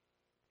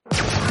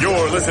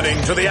You're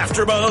listening to the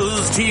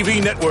AfterBuzz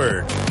TV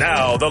Network,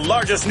 now the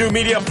largest new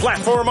media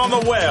platform on the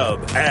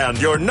web, and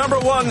your number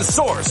one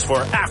source for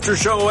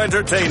after-show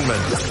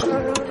entertainment.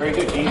 Very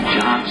good, Dean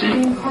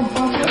Johnson.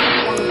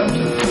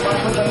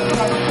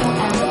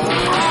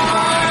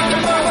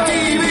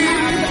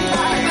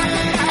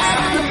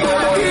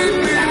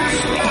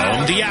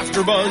 The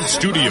AfterBuzz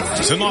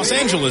Studios in Los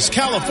Angeles,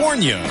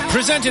 California.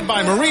 Presented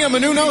by Maria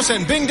Menounos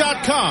and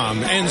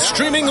Bing.com and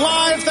streaming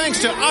live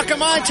thanks to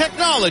Akamai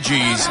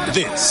Technologies.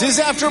 This is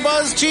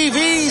AfterBuzz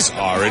TV's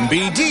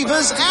R&B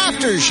Divas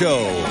After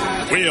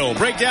Show. We'll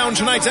break down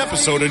tonight's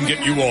episode and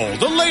get you all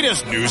the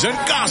latest news and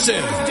gossip.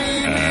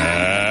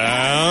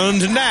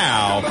 And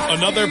now,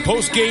 another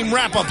post-game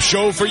wrap-up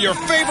show for your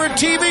favorite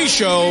TV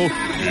show.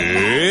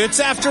 It's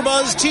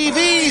AfterBuzz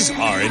TV's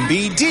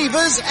R&B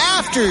Divas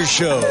After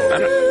Show.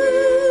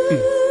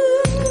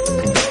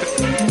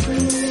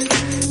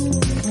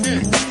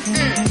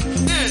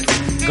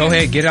 Go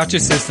ahead, get out your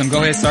system.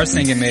 Go ahead, start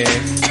singing, Meg.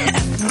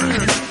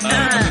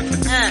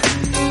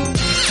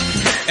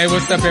 Hey,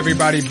 what's up,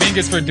 everybody? Bing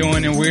is for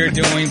doing, and we're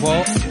doing,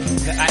 well,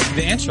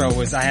 the intro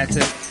was, I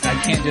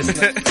can't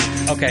just,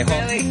 okay, hold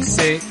on.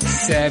 6,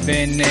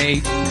 7,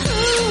 8.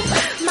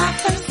 My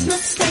first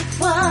mistake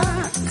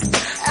was,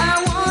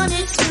 I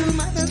wanted too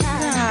much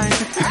time.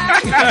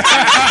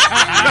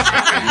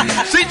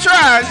 She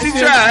tried.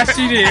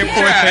 She did,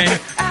 poor thing.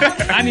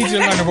 I need you to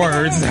learn the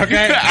words,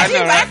 okay? I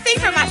know, I right? think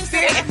from my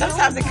spirit, and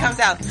sometimes it comes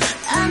out.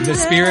 The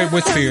spirit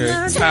with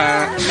spirit.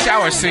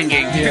 Shower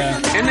singing. Yeah.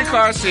 In the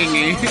car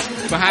singing.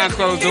 Behind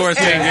closed doors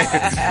singing.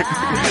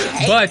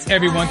 But,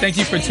 everyone, thank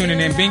you for tuning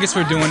in. Bing is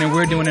for doing, and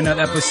we're doing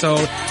another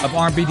episode of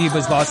R&B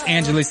Divas Los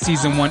Angeles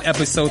Season 1,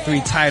 Episode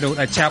 3, titled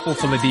A Chapel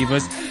Full of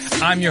Divas.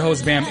 I'm your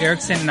host, Bam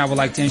Erickson, and I would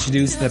like to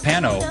introduce the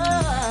panel.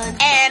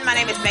 And my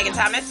name is Megan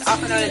Thomas,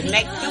 also known as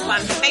Meg Soup on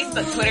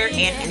Facebook, Twitter,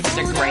 and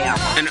Instagram.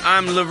 And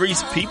I'm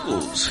Larice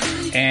Peoples.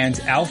 And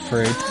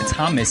Alfred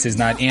Thomas is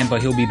not in,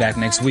 but he'll be back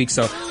next week.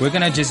 So we're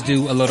going to just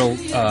do a little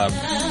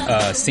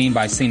scene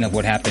by scene of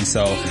what happened.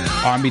 So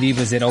R&B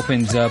Divas, it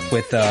opens up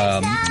with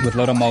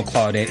Little Mo,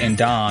 Claudette, and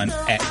Don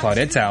at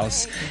Claudette's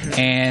house.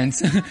 And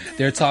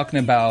they're talking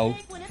about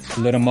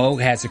Little Mo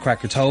has to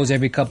crack her toes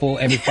every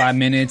 5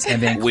 minutes,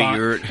 and then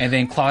weird. And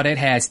then Claudette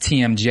has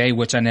TMJ,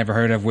 which I never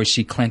heard of, where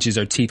she clenches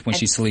her teeth when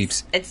she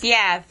sleeps. It's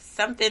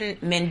something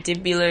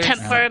mandibular.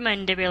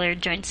 Temporomandibular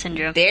joint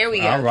syndrome. There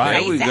we go. All right. I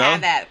used There we to go.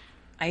 have that.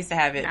 I used to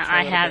have it.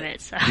 I have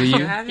it. So. Do you?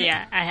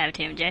 Yeah, I have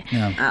TMJ.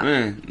 Yeah.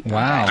 Man.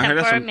 Wow. I heard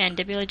that's from,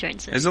 Temporomandibular joint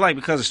syndrome. is it like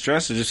because of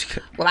stress or just...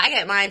 Well, I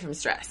get mine from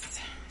stress.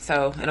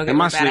 So it'll get In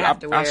my bad. I sleep, have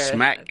to wear I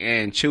smack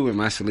and chew in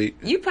my sleep.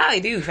 You probably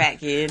do, fat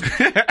kid.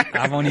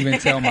 I won't even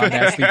tell my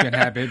bad sleeping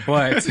habit,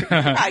 but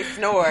I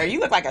snore.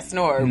 You look like a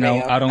snorer. no,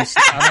 Bam. I don't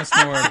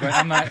snore, but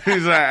I'm not.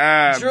 He's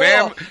like, Drool.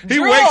 Bam. He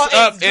Drool wakes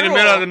up is in the drool.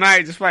 middle of the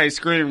night, just probably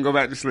scream and go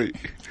back to sleep.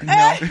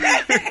 No,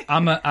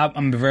 I'm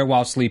a very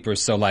wild sleeper,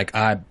 so like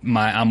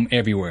I'm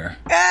everywhere.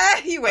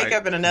 You wake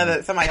up in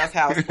somebody else's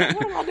house. Like,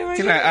 what am I doing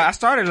He's here? like, I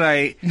started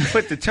like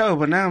foot to toe,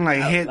 but now I'm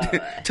like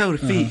head toe to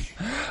feet.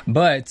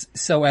 But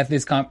so at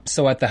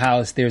the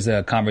house, there's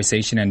a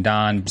conversation, and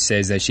Dawn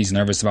says that she's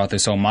nervous about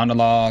this whole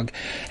monologue,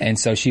 and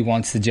so she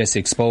wants to just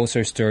expose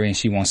her story, and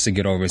she wants to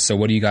get over it. So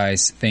what do you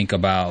guys think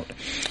about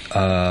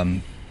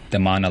the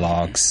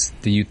monologues?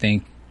 Do you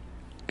think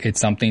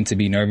it's something to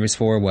be nervous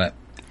for? What?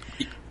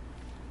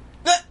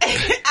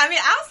 I mean,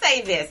 I'll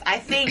say this. I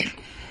think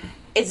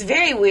it's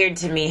very weird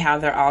to me how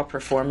they're all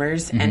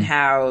performers and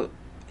how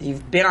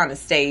you've been on a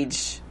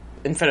stage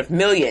in front of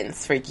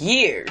millions for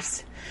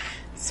years.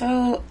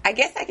 So I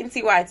guess I can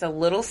see why it's a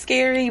little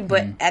scary,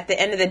 but at the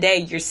end of the day,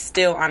 you're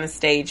still on a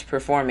stage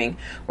performing,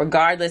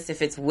 regardless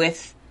if it's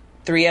with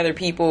 3 other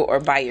people or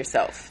by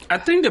yourself. I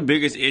think the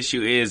biggest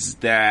issue is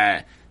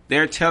that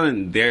they're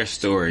telling their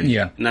story.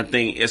 Yeah. And I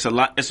think it's a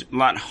lot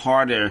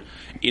harder,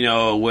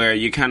 where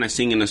you're kind of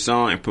singing a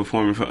song and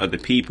performing for other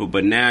people,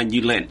 but now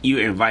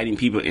you're inviting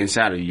people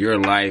inside of your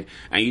life,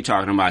 and you're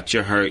talking about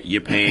your hurt, your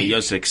pain,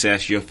 your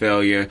success, your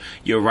failure,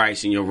 your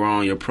rights and your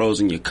wrong, your pros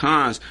and your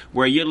cons,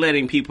 where you're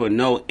letting people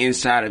know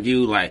inside of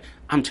you, like,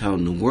 I'm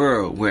telling the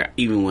world where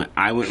even when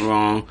I went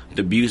wrong,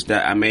 the abuse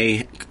that I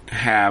may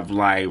have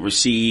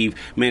received,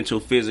 mental,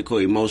 physical,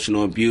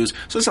 emotional abuse.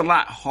 So it's a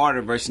lot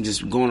harder versus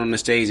just going on the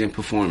stage and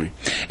performing.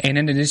 And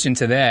in addition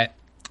to that,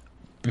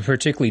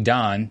 particularly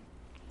Dawn,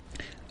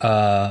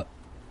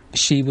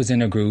 she was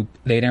in a group.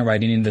 They didn't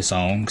write any of the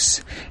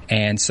songs.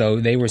 And so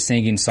they were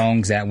singing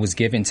songs that was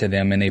given to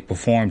them, and they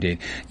performed it.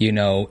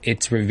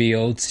 It's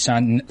revealed,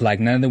 none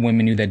of the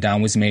women knew that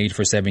Dawn was married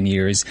for 7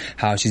 years,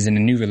 how she's in a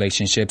new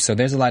relationship. So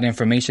there's a lot of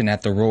information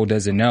that the world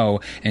doesn't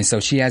know. And so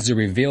she has to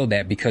reveal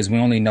that, because we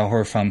only know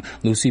her from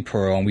Lucy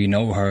Pearl, and we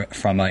know her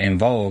from En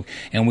Vogue,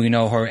 and we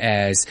know her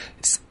as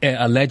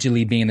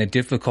allegedly being a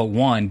difficult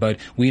one, but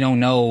we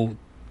don't know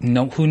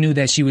who knew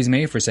that she was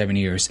married for 7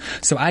 years.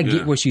 So I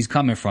get where she's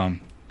coming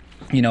from.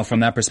 From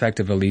that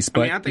perspective at least.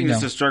 But I think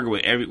it's a struggle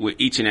with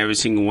each and every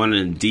single one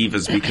of the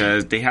divas,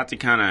 because they have to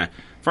kind of,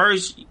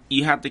 first,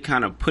 you have to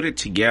kind of put it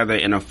together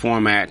in a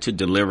format to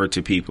deliver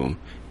to people.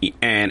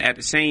 And at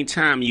the same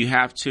time, you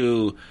have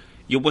to.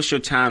 What's your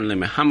time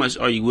limit? How much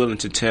are you willing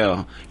to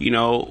tell? You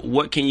know,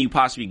 what can you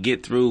possibly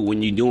get through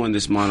when you're doing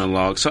this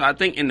monologue? So I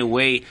think in a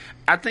way,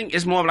 I think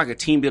it's more of like a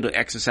team builder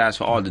exercise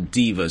for all the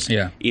divas.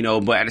 Yeah. You know,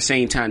 but at the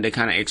same time, they're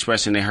kind of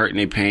expressing their hurt and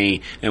their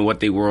pain and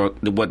what they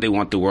want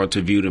the world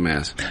to view them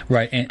as.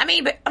 Right. And I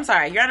mean, but I'm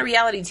sorry, you're on a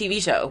reality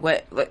TV show.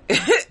 What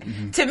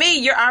to me,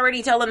 you're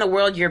already telling the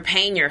world your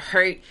pain, your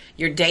hurt,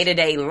 your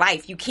day-to-day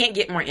life. You can't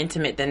get more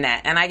intimate than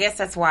that. And I guess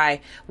that's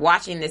why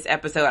watching this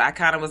episode, I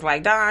kind of was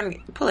like,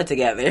 Dawn, pull it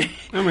together.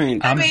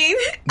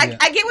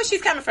 I get where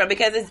she's coming from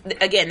because,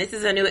 again, this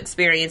is a new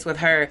experience with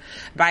her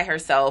by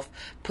herself,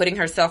 putting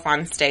herself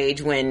on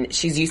stage when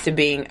she's used to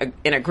being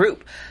in a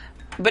group.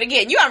 But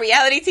again, you on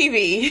reality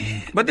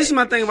TV. But this is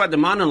my thing about the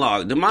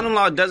monologue. The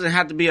monologue doesn't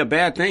have to be a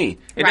bad thing.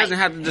 It Right. doesn't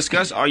have to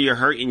discuss all your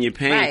hurt and your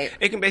pain. Right.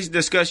 It can basically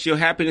discuss your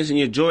happiness and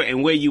your joy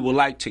and where you would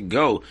like to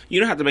go. You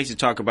don't have to basically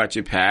talk about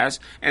your past.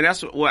 And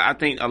that's what I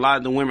think a lot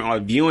of the women are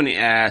viewing it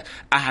as.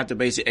 I have to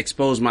basically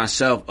expose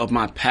myself of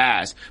my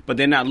past. But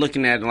they're not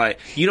looking at it like,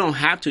 you don't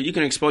have to. You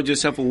can expose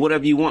yourself with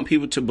whatever you want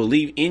people to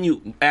believe in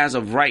you as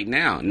of right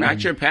now.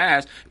 Not your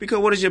past. Because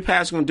what is your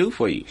past going to do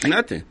for you?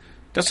 Nothing.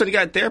 That's what you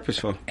got therapists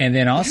for. And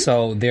then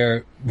also,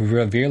 they're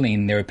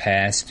revealing their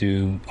past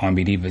through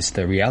R&B Divas,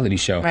 the reality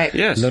show. Right.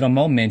 Yes. Little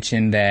Mo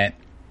mentioned that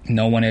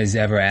no one has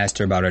ever asked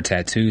her about her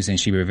tattoos, and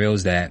she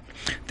reveals that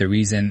the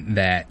reason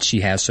that she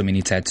has so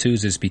many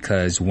tattoos is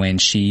because when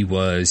she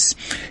would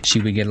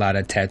get a lot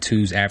of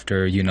tattoos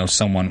after,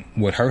 someone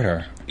would hurt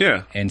her.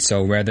 Yeah. And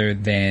so rather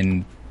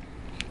than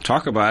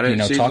Talk about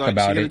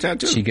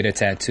it. she get a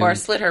tattoo. Or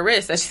slit her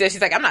wrist.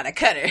 She's like, I'm not a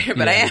cutter,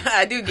 but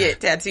I do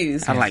get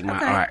tattoos. I like my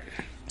art.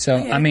 So,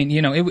 I mean,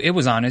 it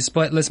was honest,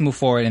 but let's move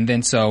forward. And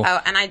then so... Oh,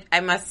 and I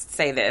must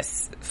say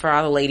this, for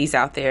all the ladies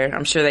out there,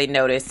 I'm sure they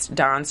noticed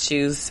Dawn's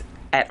shoes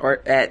at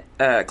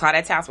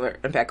Claudette's house were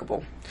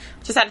impeccable.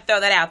 Just had to throw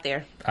that out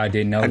there. I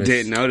didn't notice.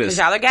 Because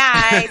y'all are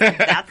guys.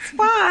 That's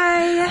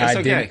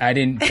why. I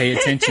didn't pay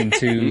attention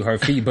to her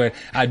feet, but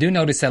I do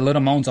notice that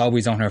Little Moan's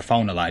always on her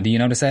phone a lot. Do you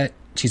notice that?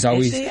 She's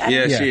always... Is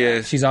she? She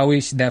is. She's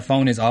always... That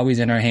phone is always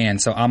in her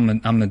hand, so I'm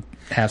gonna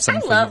have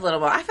something I love Little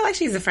Mo. I feel like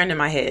she's a friend in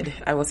my head.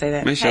 I will say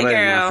that. Michelle hey, is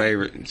girl. my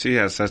favorite. She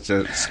has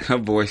her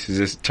voice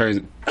just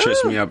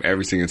trips me up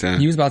every single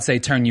time. You was about to say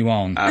turn you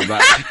on. I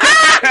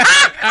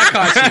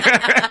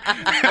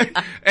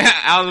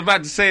was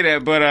about to say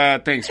that,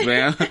 but thanks,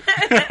 man.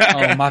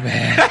 Oh, my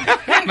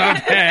bad. My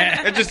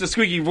bad. It's just a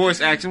squeaky voice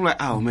action. I'm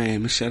like, oh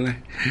man, Michelle.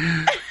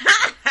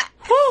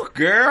 Whew,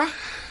 girl.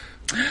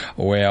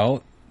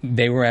 Well,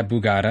 they were at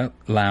Bugatti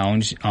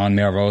Lounge on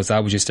Melrose.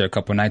 I was just there a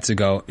couple nights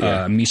ago.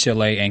 Yeah.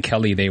 Michelle and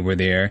Kelly, they were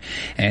there.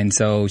 And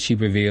so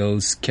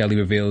Kelly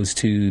reveals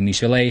to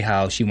Michelle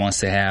how she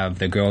wants to have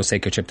the girls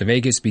take a trip to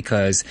Vegas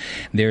because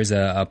there's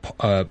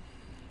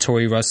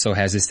Tori Russell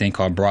has this thing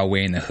called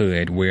Broadway in the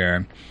Hood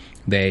where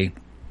they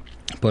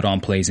put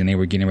on plays and they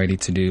were getting ready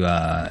to do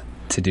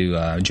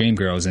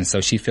Dreamgirls, and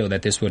so she felt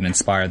that this would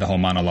inspire the whole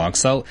monologue.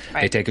 So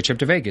they take a trip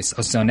to Vegas.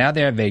 So now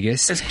they're at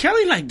Vegas. Is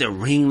Kelly like the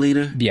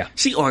ringleader? Yeah.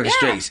 She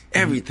orchestrates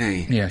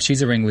everything. Yeah,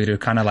 she's a ringleader,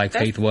 kind of like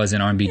Faith was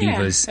in R&B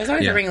Divas. There's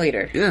always a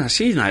ringleader. Yeah,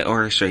 she's like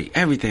orchestrate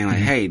everything. Like,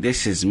 hey,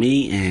 this is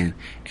me, and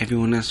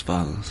everyone else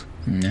follows.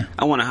 Yeah.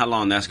 I wonder how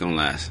long that's gonna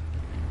last.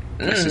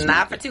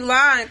 Not for too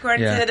long,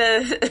 according to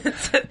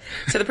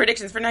the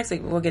predictions for next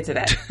week. We'll get to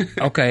that.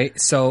 Okay,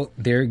 so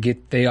the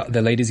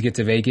ladies get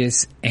to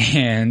Vegas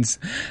and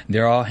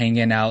they're all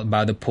hanging out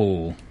by the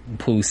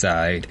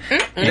poolside.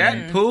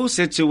 That pool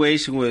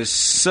situation was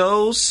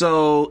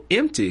so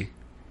empty.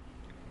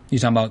 You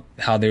talking about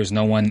how there's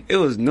no one? It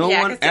was no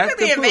one because at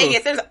the typically pool. in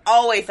Vegas, there's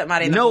always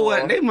somebody in the pool.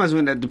 What? They must have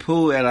been at the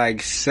pool at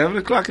like 7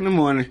 o'clock in the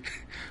morning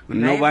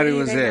when nobody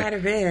was They there. might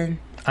have been.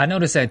 I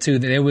noticed that too.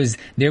 That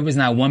there was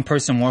not one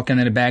person walking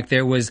in the back.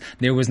 There was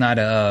not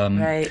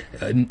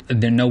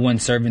no one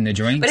serving the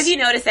drinks. But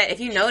if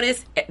you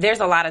notice, there's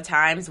a lot of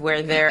times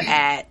where they're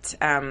at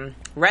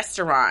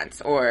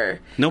restaurants or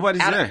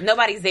Nobody's there.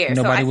 Nobody's there.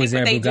 Nobody so I think was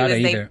there what they at do is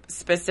Bugatti they either.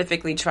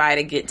 specifically try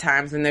to get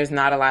times when there's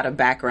not a lot of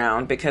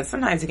background because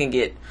sometimes it can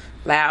get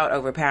loud,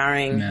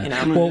 overpowering. Yeah. You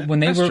know. Well, when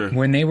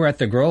they were at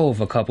the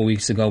Grove a couple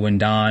weeks ago, when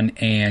Dawn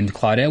and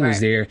Claudette was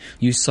there,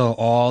 you saw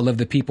all of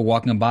the people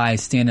walking by,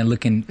 standing,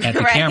 looking at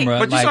the camera.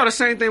 But you saw the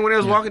same thing when they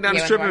was walking down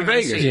the strip in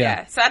Vegas.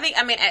 Yeah. So I think,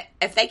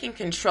 if they can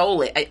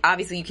control it,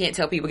 obviously you can't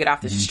tell people get off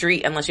the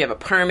street unless you have a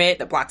permit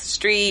that blocks the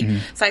street.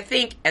 So I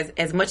think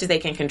as much as they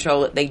can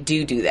control it, they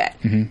do that.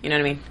 You know what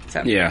I mean?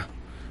 So. Yeah.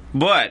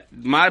 But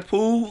my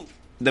pool,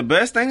 the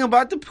best thing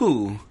about the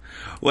pool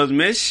was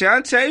Miss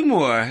Shantae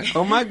Moore.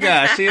 Oh my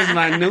gosh, she is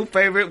my new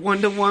favorite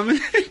Wonder Woman.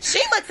 She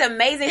looks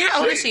amazing.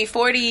 How old is she?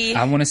 40?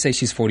 I want to say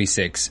she's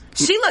 46.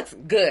 She looks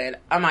good.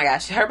 Oh my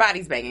gosh, her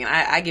body's banging.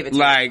 I give it to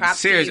her. Like,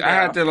 Props to you, seriously, I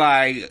had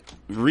to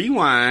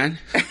rewind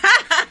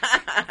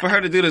for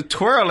her to do the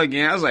twirl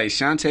again. I was like,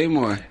 Shantae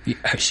Moore.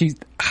 She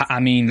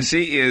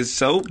is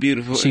so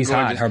beautiful. She's and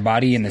hot. gorgeous. Her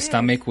body and the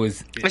stomach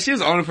was. And she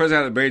was the only person that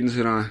had a bathing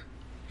suit on.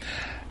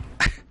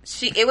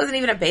 it wasn't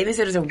even a bathing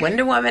suit. It was a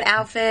Wonder Woman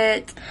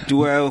outfit.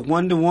 Well,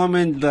 Wonder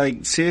Woman,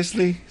 like,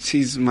 seriously,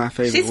 she's my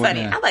favorite. She's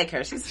funny. woman. I like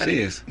her. She's funny.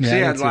 She is. Yeah, she I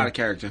has do a lot too. of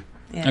character.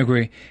 Yeah.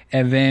 Agree.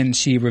 And then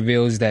she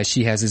reveals that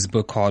she has this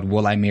book called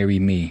Will I Marry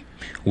Me,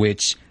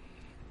 which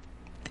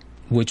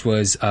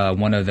was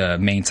one of the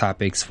main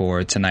topics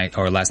for tonight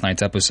or last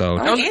night's episode.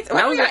 Why don't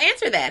you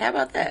answer that? How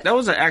about that? That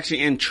was an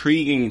actually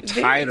intriguing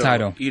title.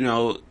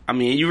 Title. I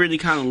mean, you really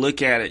kind of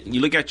look at it. You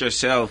look at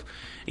yourself,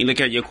 you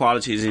look at your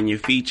qualities and your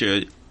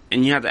features,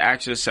 and you have to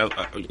ask yourself,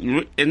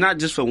 and not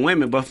just for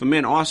women, but for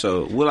men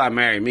also, will I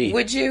marry me?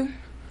 Would you?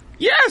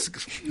 Yes.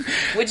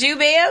 Would you,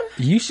 Bam?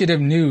 You should have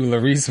knew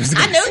Larice was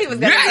going I knew he was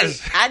going to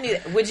Yes. I knew.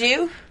 Would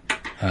you?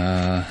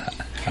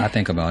 I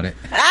think about it.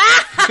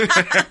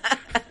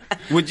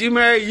 Would you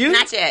marry you?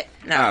 Not yet.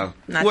 No. Oh.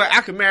 Not Well, yet.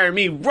 I could marry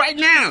me right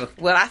now.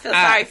 Well, I feel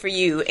sorry for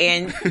you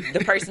and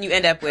the person you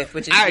end up with,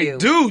 which is I you.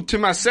 do to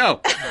myself.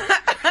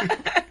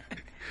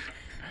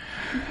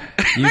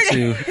 You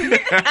too.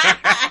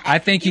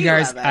 I think you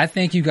guys. love us. I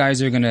think you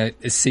guys are gonna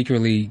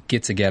secretly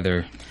get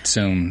together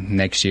soon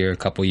next year, a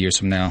couple years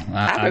from now.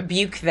 I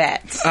rebuke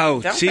that.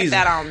 Oh, Don't Jesus. put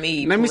that on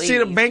me. Let me see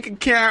the please. bank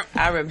account.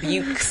 I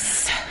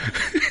rebukes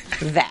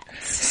that.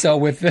 So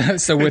with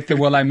the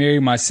Will I Marry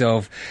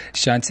Myself,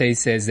 Shantae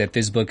says that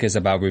this book is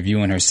about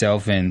reviewing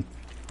herself and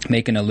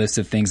making a list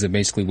of things of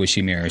basically would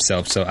she marry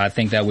herself. So I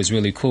think that was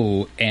really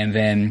cool. And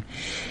then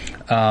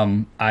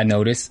I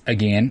noticed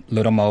again,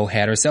 Little Mo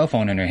had her cell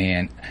phone in her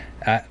hand.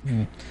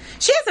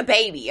 She has a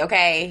baby,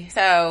 okay?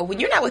 So when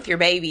you're not with your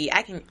baby,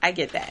 I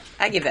get that.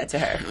 I give that to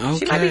her.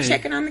 She might be Okay.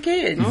 checking on the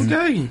kids.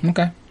 Okay.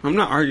 Okay. I'm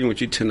not arguing with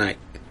you tonight.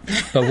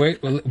 But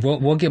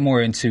we'll get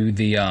more into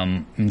the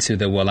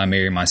Will I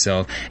Marry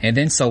Myself, and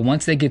then so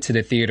once they get to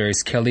the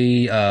theaters,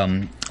 Kelly,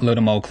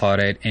 Little Mo,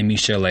 Claudette, and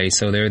Michelle,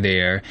 so they're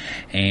there,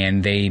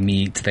 and they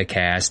meet the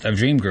cast of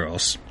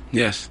Dreamgirls,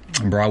 Yes.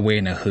 Broadway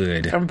in the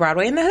Hood. From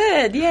Broadway in the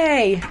Hood,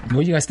 yay!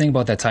 What do you guys think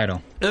about that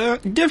title?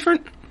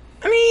 Different.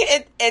 I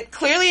mean, it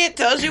clearly it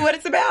tells you what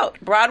it's about.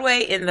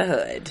 Broadway in the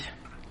Hood.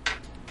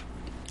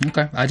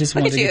 Okay, I just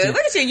Look wanted at you! to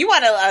Look at you! You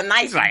want a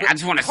nice, Like, I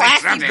just wanna say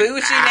classy, something.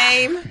 bougie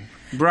name.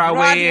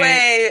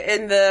 Broadway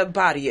in the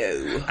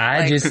barrio.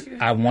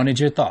 I wanted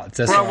your thoughts.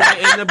 That's all.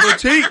 Broadway in the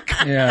boutique.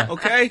 Yeah.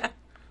 Okay.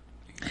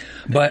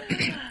 But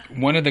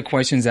one of the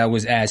questions that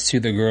was asked to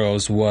the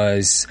girls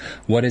was,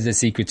 what is the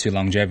secret to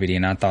longevity?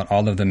 And I thought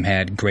all of them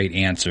had great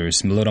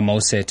answers. Little Mo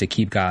said to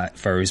keep God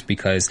first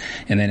because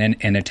in the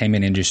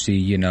entertainment industry,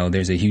 you know,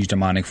 there's a huge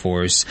demonic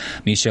force.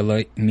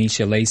 Michelle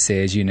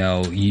says, you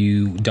know,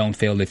 you don't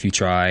fail if you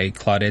try.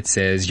 Claudette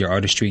says your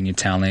artistry and your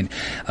talent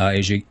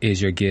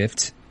is your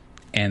gift.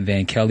 And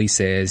then Kelly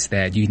says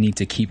that you need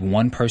to keep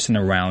one person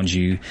around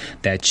you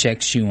that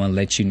checks you and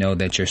lets you know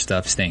that your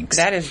stuff stinks.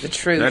 That is the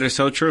truth. That is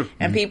so true.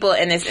 And people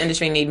in this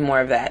industry need more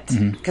of that.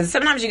 Because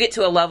sometimes you get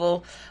to a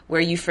level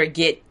where you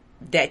forget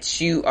that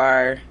you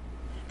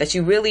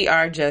really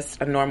are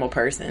just a normal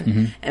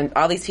person. And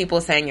all these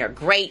people saying you're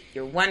great,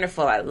 you're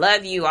wonderful, I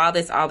love you, all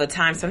this all the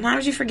time.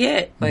 Sometimes you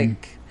forget.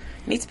 Like,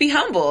 you need to be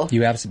humble.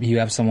 You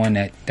have someone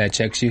that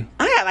checks you?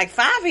 I got like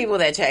 5 people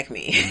that check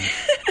me.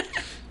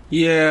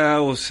 Yeah, I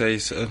will say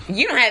so.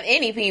 You don't have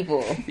any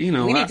people. You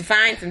know we what? need to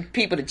find some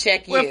people to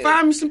check you. Well,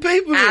 find me some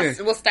people then.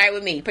 We'll start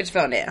with me. Put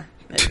your phone down.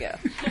 There you go.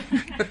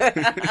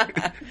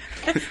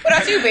 What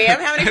about you, Bam?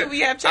 How many people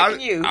you have checking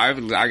you?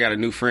 I got a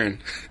new friend.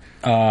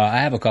 I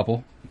have a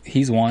couple.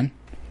 He's one.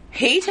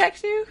 He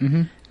checks you?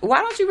 Mm-hmm. Why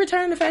don't you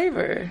return the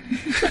favor?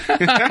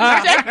 That's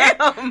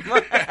all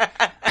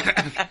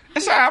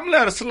right. I'm gonna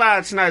let her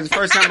slide tonight. It's the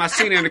first time I've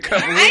seen her in a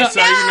couple weeks,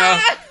 so you know,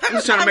 I'm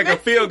just trying to make her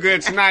feel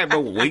good tonight.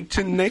 But wait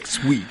till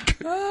next week.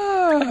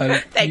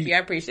 Thank you. I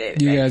appreciate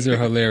it. You guys are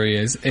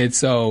hilarious. And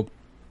so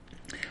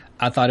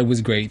I thought it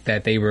was great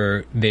that they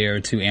were there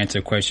to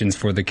answer questions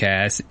for the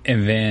cast.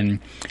 And then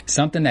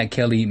something that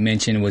Kelly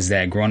mentioned was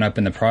that growing up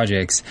in the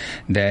projects,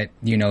 that,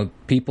 you know,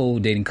 people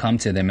didn't come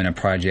to them in the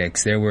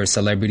projects. There were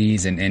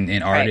celebrities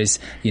and artists,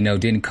 you know,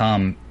 didn't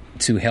come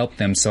to help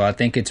them. So I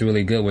think it's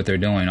really good what they're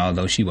doing,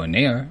 although she wasn't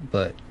there.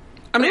 But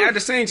I mean, at the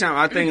same time,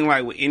 I think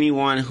like with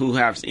anyone who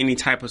has any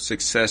type of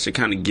success to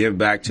kind of give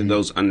back to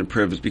those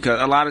underprivileged,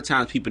 because a lot of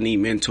times people need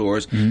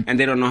mentors and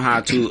they don't know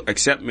how to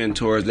accept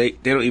mentors. They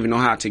don't even know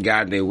how to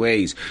guide their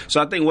ways.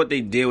 So I think what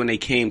they did when they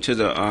came to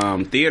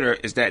the theater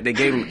is that they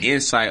gave them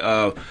insight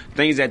of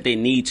things that they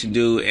need to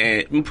do,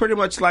 and pretty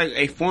much like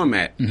a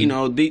format. You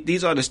know,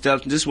 these are the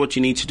steps. This is what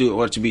you need to do in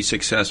order to be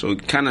successful.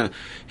 Kind of,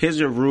 here's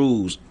your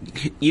rules.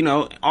 You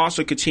know,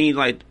 also continue,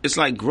 like, it's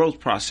like growth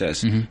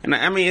process. And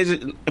I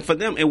mean, for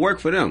them, it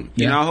worked for them.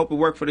 You know, I hope it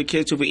worked for the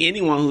kids too. For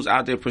anyone who's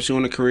out there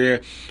pursuing a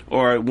career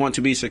or want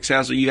to be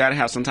successful, you got to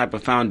have some type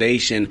of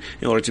foundation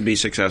in order to be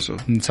successful.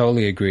 I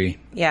totally agree.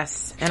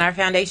 Yes. And our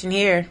foundation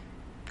here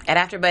at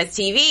AfterBuzz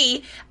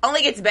TV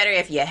only gets better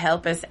if you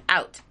help us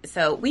out.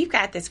 So we've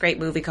got this great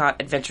movie called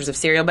Adventures of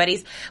Serial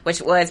Buddies,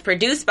 which was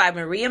produced by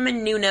Maria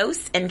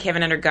Menounos and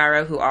Kevin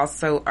Undergaro, who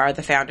also are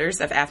the founders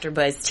of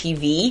AfterBuzz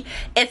TV.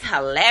 It's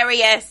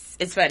hilarious.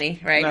 It's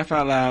funny, right? Laugh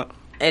out loud.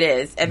 It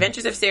is.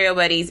 Adventures of Serial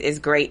Buddies is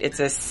great.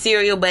 It's a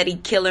serial buddy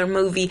killer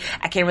movie.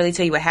 I can't really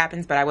tell you what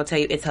happens, but I will tell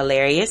you it's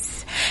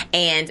hilarious.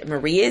 And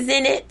Maria's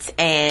in it,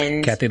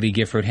 and Kathy Lee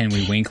Gifford,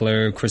 Henry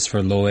Winkler,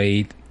 Christopher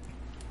Lloyd.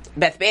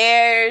 Beth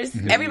Bears,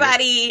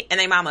 everybody and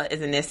their mama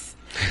is in this.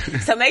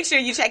 So make sure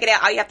you check it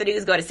out. All you have to do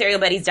is go to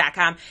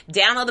serialbuddies.com,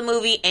 download the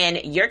movie,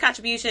 and your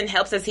contribution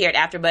helps us here at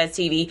AfterBuzz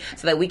TV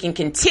so that we can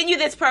continue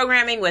this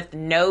programming with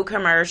no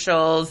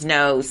commercials,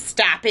 no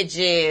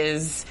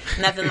stoppages,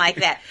 nothing like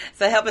that.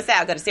 So help us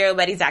out. Go to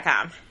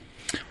serialbuddies.com.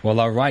 Well,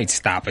 all right,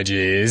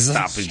 stoppages.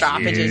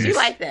 Stoppages. You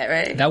like that,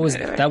 right? That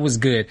was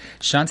good.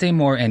 Shantae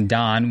Moore and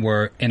Don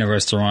were in a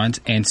restaurant,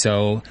 and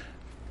so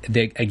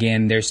they're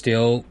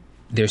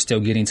still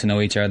getting to know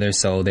each other,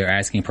 so they're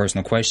asking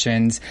personal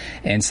questions.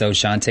 And so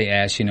Shantae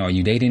asks, are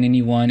you dating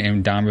anyone?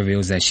 And Don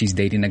reveals that she's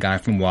dating a guy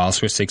from Wales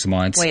for 6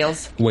 months.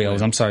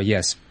 Wales. I'm sorry.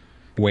 Yes,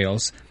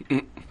 Wales.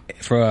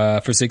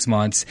 For 6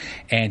 months,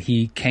 and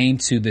he came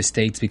to the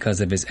States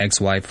because of his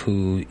ex-wife,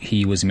 who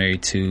he was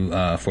married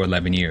to for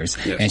 11 years.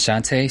 Yes. And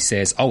Shantae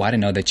says, "Oh, I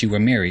didn't know that you were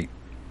married."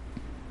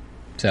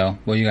 So,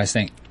 what do you guys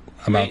think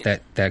about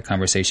that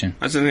conversation?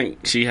 I just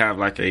think she have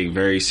like a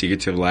very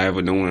secretive life,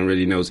 but no one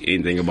really knows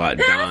anything about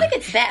Don. I don't think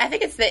it's that. I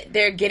think it's that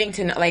they're getting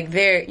to know, like,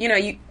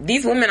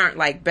 these women aren't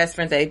like best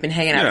friends that they've been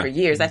hanging out for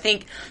years. I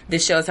think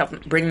this show has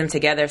helped bring them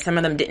together. Some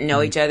of them didn't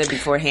know each other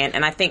beforehand,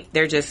 and I think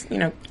they're just,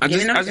 I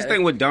just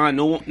think with Don,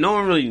 no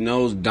one really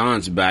knows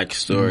Don's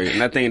backstory,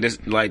 and I think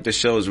the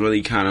show is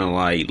really kind of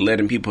like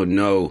letting people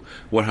know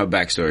what her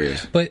backstory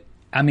is. But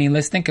I mean,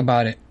 let's think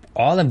about it.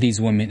 All of these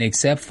women,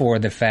 except for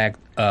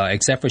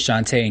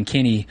Shantae and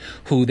Kenny,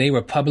 who they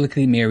were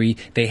publicly married,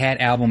 they had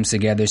albums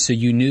together, so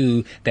you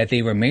knew that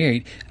they were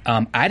married.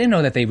 I didn't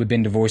know that they've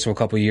been divorced for a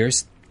couple of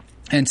years.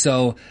 And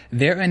so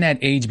they're in that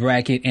age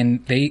bracket,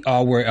 and they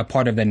all were a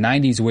part of the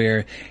 90s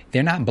where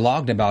they're not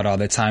blogged about all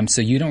the time.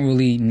 So you don't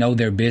really know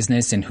their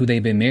business and who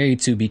they've been married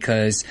to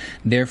because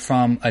they're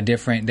from they're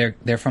from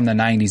the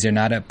 90s. They're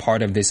not a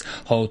part of this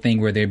whole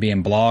thing where they're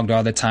being blogged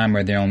all the time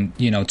or they're on,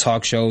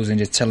 talk shows and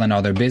just telling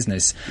all their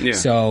business. Yeah.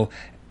 So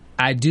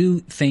I do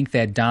think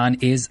that Don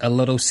is a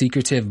little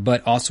secretive,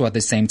 but also at the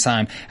same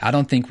time, I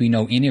don't think we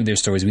know any of their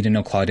stories. We didn't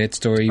know Claudette's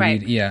story.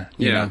 Right.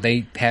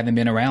 They haven't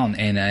been around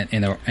in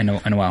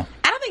a while.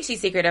 I don't think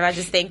she's secretive. I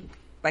just think,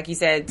 like you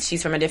said,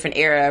 she's from a different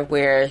era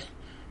where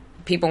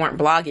people weren't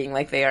blogging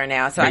like they are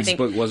now. So I think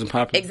Facebook wasn't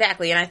popular.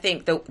 Exactly. And I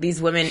think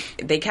these women,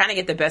 they kind of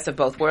get the best of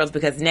both worlds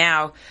because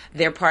now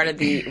they're part of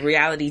the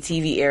reality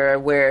TV era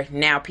where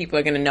now people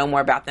are going to know more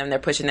about them. They're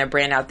pushing their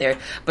brand out there.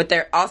 But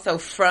they're also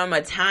from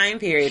a time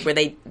period where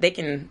they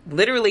can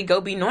literally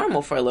go be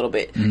normal for a little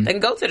bit. Mm-hmm. They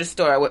can go to the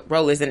store with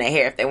rollers in their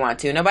hair if they want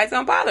to. Nobody's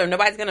going to bother them.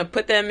 Nobody's going to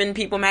put them in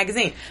People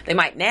magazine. They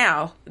might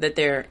now that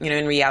they're,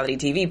 in reality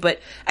TV. But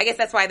I guess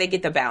that's why they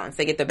get the balance.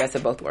 They get the best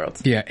of both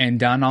worlds. Yeah. And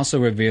Don also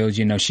revealed,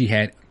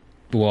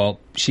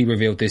 she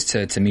revealed this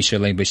to Misha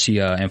Lane, but she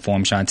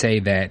informed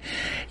Shantae that,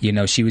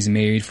 she was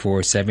married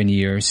for 7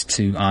 years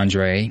to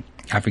Andre.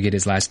 I forget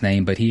his last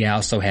name, but he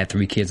also had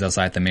 3 kids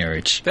outside the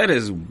marriage. That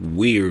is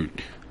weird.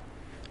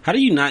 How do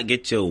you not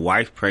get your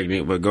wife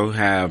pregnant but go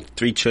have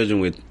 3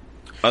 children with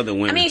other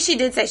women? I mean, she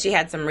did say she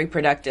had some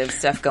reproductive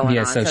stuff going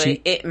on, so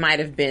it might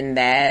have been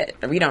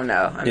that. We don't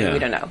know. We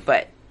don't know,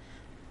 but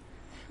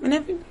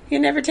you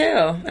never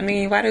tell. I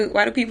mean, why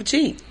do people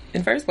cheat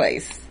in the first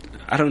place?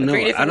 I don't know.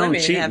 I don't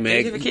cheat,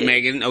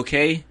 Megan.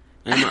 Okay,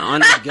 I'm an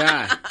honest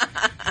guy.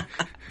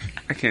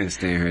 I can't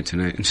stand her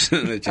tonight.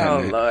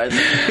 Lord.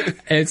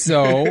 And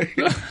so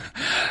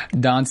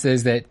Don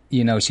says that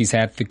she's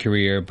had the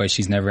career, but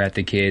she's never had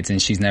the kids,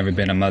 and she's never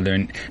been a mother,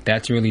 and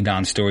that's really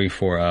Don's story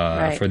for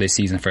this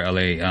season for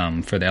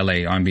LA for the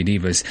LA R&B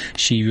Divas.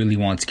 She really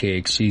wants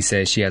kids. She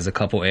says she has a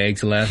couple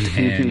eggs left,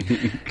 and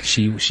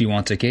she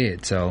wants a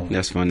kid. So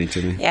that's funny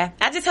to me. Yeah,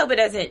 I just hope it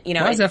doesn't.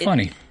 Why is that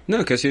funny? No,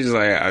 because she's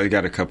like, I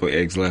got a couple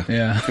eggs left.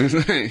 Yeah.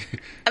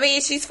 I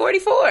mean, she's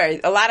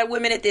 44. A lot of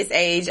women at this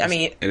age,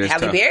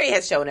 Halle Berry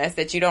has shown us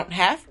that you don't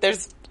have,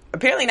 there's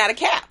apparently not a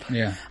cap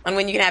on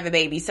when you can have a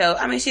baby. So,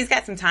 she's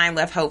got some time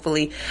left,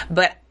 hopefully.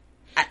 But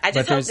I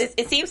just hope this,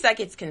 it seems like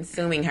it's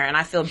consuming her. And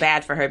I feel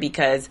bad for her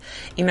because,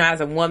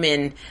 as a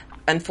woman,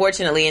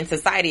 unfortunately in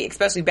society,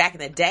 especially back in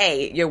the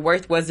day, your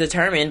worth was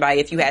determined by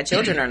if you had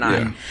children or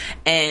not. Yeah.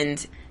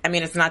 And,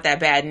 it's not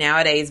that bad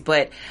nowadays,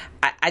 but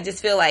I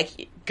just feel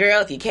like,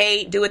 girl, if you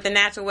can't do it the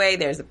natural way,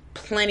 there's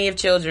plenty of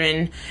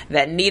children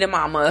that need a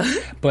mama.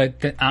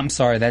 But I'm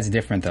sorry, that's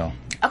different though.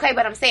 Okay,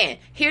 but I'm saying,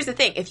 here's the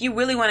thing. If you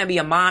really want to be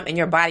a mom and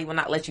your body will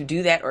not let you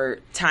do that, or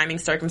timing,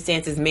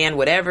 circumstances, man,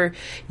 whatever,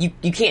 you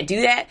can't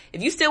do that.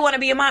 If you still want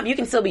to be a mom, you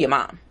can still be a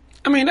mom.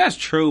 That's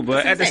true,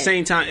 but at the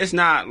same time, it's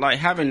not like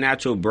having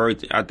natural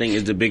birth, I think,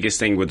 is the biggest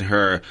thing with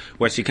her,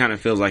 what she kind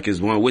of feels like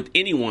is one. With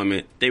any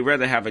woman, they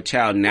rather have a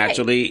child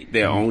naturally,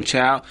 their own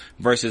child,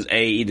 versus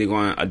either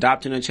going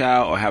adopting a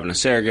child or having a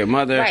surrogate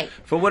mother,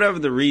 for whatever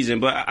the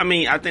reason. But,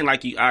 I think,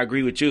 I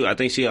agree with you. I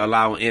think she's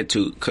allowing it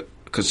to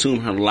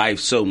consume her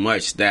life so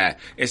much that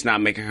it's not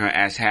making her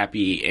as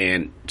happy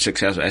and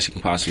successful as she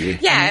can possibly be.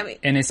 Yeah.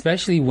 And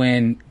especially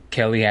when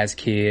Kelly has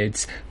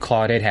kids.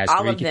 Claudette has All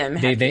three of them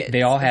kids. have kids.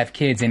 They all have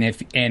kids, and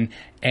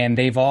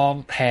they've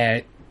all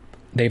had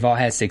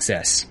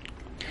success.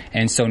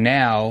 And so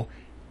now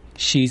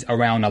she's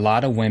around a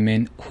lot of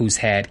women who's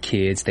had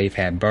kids. They've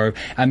had birth.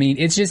 I mean,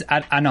 it's just,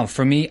 I know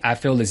for me, I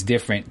feel it's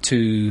different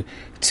to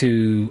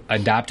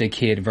adopt a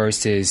kid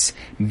versus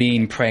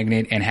being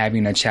pregnant and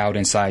having a child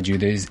inside you.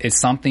 It's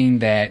something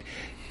that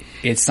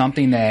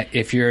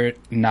if you're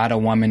not a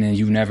woman and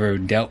you've never,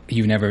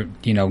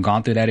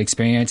 gone through that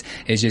experience,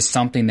 it's just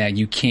something that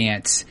you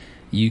can't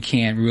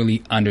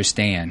really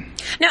understand.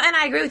 No, and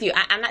I agree with you.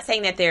 I'm not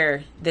saying that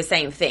they're the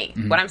same thing.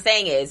 Mm-hmm. What I'm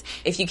saying is,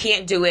 if you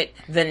can't do it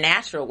the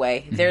natural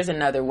way, there's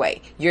another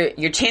way.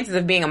 Your chances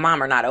of being a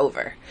mom are not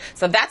over.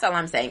 So that's all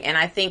I'm saying. And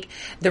I think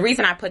the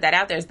reason I put that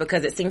out there is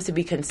because it seems to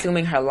be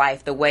consuming her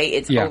life the way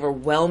it's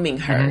overwhelming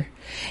her.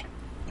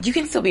 You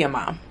can still be a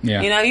mom.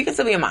 Yeah. You can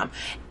still be a mom.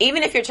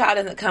 Even if your child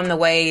doesn't come the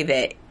way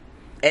that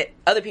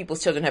other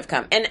people's children have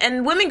come.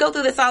 And women go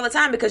through this all the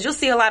time, because you'll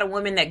see a lot of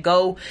women that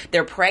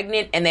they're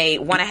pregnant and they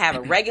want to have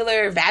a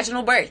regular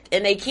vaginal birth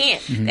and they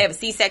can't. They have a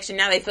C-section.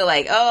 Now they feel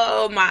like,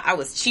 I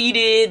was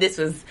cheated. This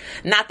was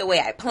not the way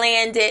I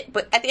planned it.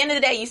 But at the end of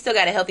the day, you still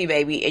got a healthy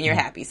baby and you're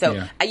happy.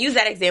 So I use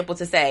that example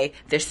to say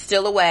there's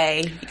still a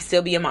way. You can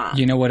still be a mom.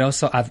 You know what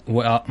else?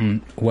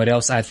 What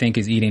else I think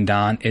is eating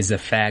Dawn is the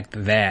fact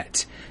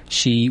that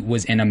she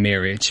was in a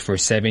marriage for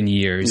 7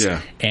 years,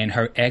 and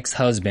her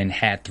ex-husband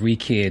had 3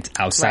 kids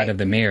outside of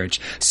the marriage.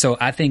 So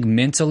I think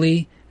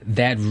mentally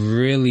that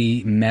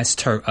really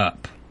messed her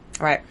up.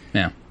 Right.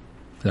 Yeah.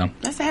 So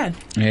that's sad.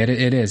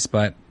 It is,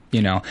 but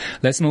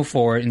let's move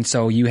forward. And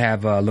so you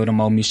have Little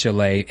Mo,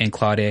 Michelet, and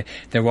Claudette.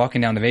 They're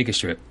walking down the Vegas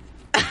Strip.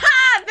 This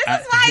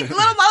is like Little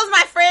Mo's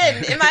my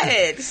friend in my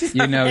head.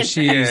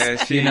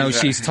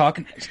 She's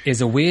talking.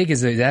 Is a wig?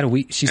 Is that a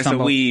wig? She's it's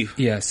talking a weave.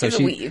 Yeah, so it's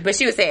a weave, but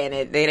she was saying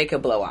it. They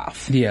could blow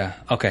off. Yeah.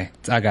 Okay,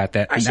 I got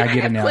that. Or she I might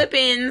get have it now.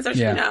 clip-ins, or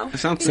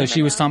So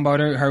she was talking about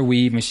her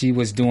weave, and she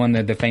was doing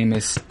the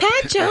famous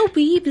pat your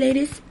weave,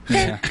 ladies.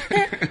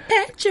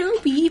 Pat your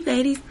weave,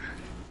 ladies.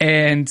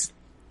 And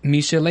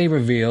Michelet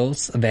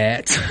reveals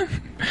that,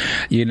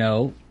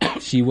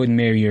 she wouldn't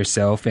marry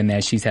herself and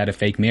that she's had a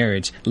fake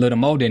marriage. Little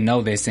Mo didn't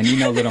know this, and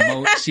Little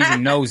Mo, she's a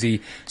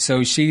nosy,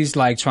 so she's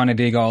like trying to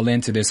dig all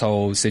into this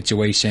whole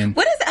situation.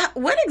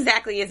 What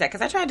exactly is that?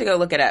 Because I tried to go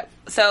look it up.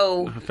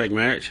 So a fake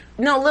marriage?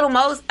 No,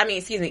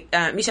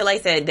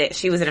 Michelet said that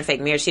she was in a fake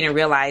marriage. She didn't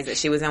realize that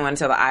she was in one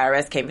until the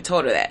IRS came and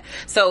told her that.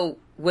 So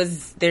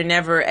was there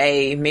never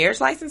a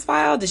marriage license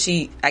filed?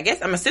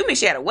 I'm assuming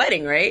she had a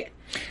wedding, right?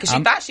 Because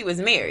she thought she was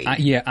married.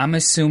 I'm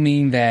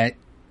assuming that,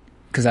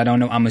 because I don't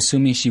know, I'm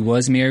assuming she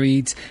was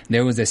married.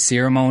 There was a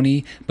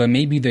ceremony, but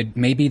maybe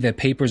the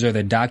papers or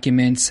the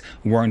documents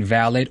weren't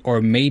valid,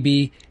 or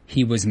maybe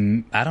he was,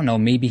 I don't know,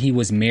 maybe he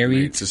was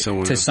married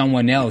to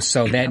someone else.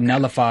 So that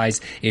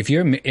nullifies if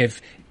you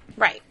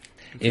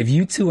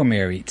two are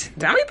married.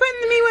 Don't be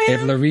putting me with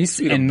If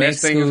Larisse and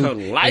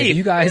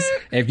Megscu,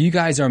 if you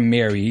guys are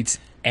married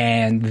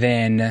and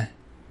then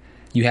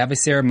you have a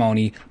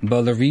ceremony,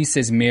 but Larisse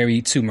is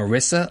married to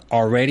Marissa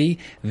already,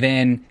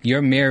 then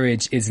your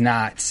marriage is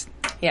not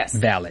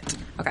valid.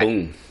 Okay.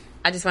 Boom.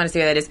 I just want to see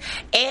what that is.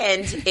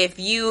 And if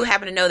you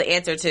happen to know the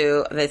answer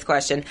to this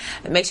question,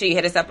 make sure you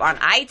hit us up on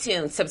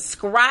iTunes.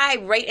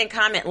 Subscribe, rate, and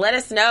comment. Let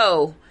us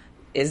know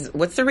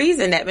what's the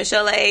reason that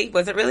Michelet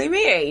wasn't really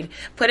married.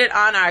 Put it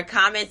on our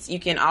comments.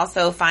 You can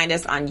also find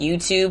us on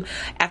YouTube,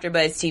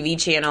 AfterBuzz TV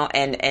channel,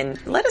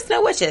 and let us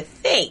know what you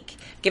think.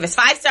 Give us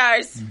 5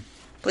 stars,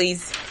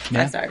 please.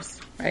 5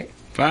 stars, right?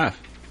 5.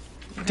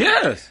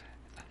 Yes.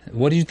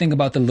 What do you think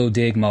about the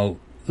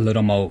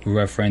Little Mo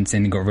reference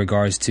in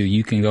regards to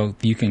you can go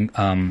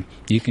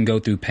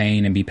through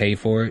pain and be paid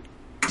for it?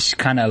 She's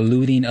kind of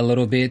alluding a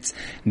little bit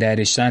that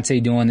is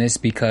Shantae doing this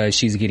because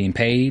she's getting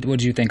paid. What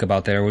do you think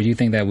about that? Or do you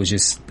think that was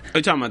just... Are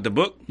you talking about the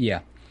book?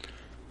 Yeah.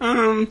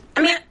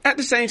 At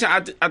the same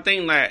time, I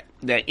think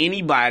that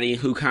anybody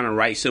who kind of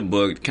writes a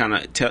book,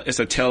 it's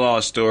a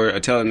tell-all story, or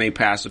telling their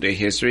past or their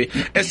history.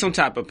 It's some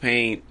type of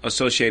pain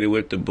associated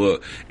with the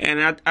book.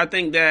 And I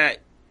think that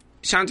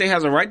Shantae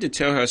has a right to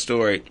tell her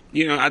story.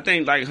 I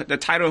think like the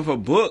title of her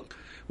book,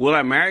 Will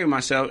I Marry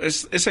Myself?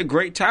 It's a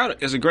great title.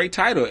 It's a great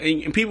title,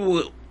 and people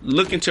will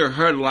look into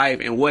her life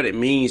and what it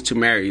means to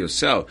marry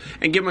yourself,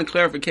 and give them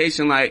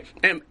clarification.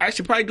 And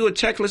actually probably do a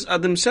checklist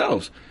of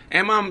themselves.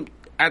 Am I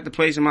at the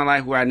place in my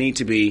life where I need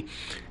to be?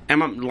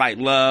 Am I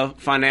love,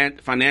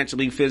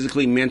 financially,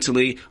 physically,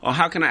 mentally, or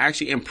how can I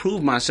actually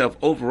improve myself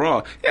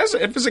overall? Yes,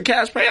 if it's a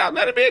cash payout,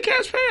 let it be a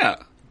cash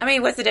payout. I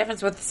mean, what's the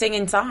difference with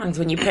singing songs?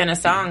 When you pen a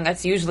song,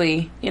 that's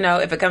usually,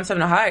 if it comes from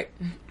the heart,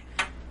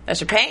 that's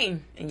your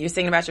pain. And you're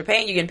singing about your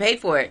pain, you're getting paid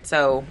for it.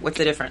 So what's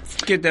the difference?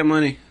 Get that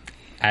money.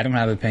 I don't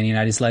have an opinion.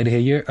 I just like to hear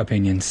your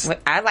opinions.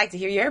 I'd like to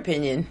hear your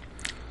opinion.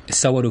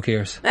 So what? Who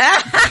cares?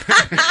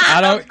 I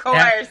don't. Of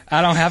course.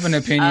 I don't have an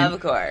opinion. Of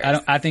course.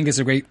 I think it's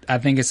a great. I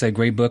think it's a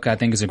great book. I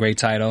think it's a great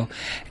title,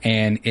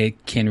 and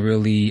it can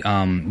really.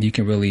 You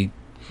can really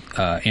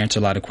answer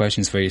a lot of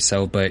questions for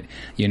yourself. But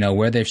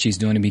whether if she's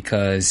doing it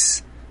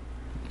because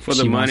For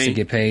the She money. wants to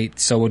get paid.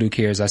 So what? Who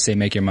cares? I say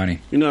make your money.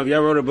 You know, if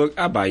y'all wrote a book,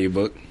 I'll buy your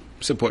book.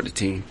 Support the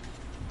team.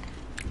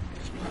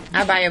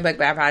 I'll buy your book,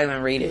 but I probably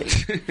won't read it.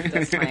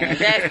 Just playing.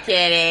 Just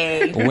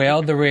kidding.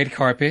 Well, the red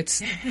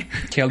carpets.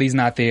 Kelly's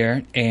not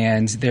there,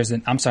 and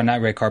I'm sorry, not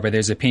red carpet.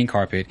 There's a pink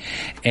carpet,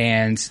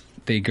 and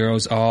the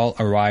girls all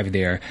arrived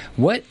there.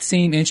 What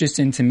seemed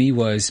interesting to me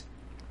was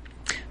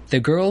the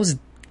girls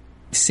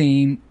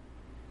seemed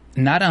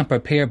not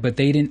unprepared, but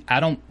did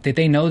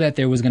they know that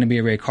there was going to be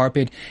a red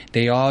carpet?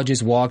 They all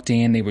just walked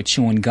in, they were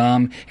chewing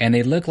gum, and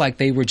they looked like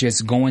they were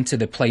just going to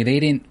the play. They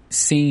didn't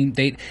seem,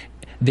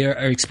 their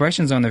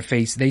expressions on their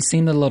face, they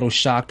seemed a little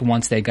shocked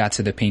once they got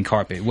to the pink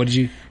carpet. What did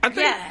you?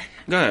 Yeah.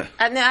 Go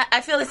ahead.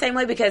 I feel the same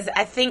way because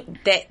I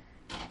think that,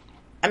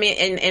 I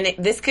mean, and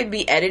this could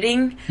be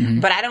editing,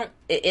 but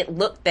it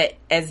looked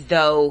as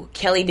though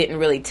Kelly didn't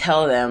really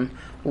tell them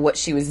what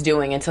she was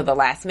doing until the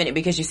last minute,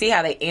 because you see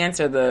how they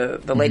answer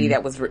the lady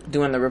that was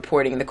doing the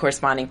reporting and the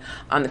corresponding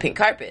on the pink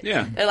carpet.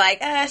 Yeah. They're like,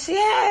 she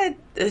had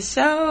the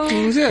show.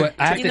 But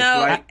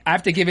I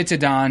have to give it to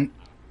Don.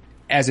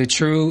 As a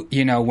true,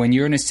 when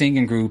you're in a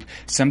singing group,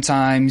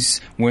 sometimes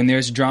when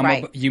there's drama,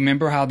 Right. you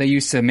remember how they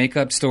used to make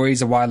up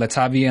stories of why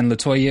Latavia and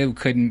Latoya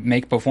couldn't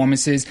make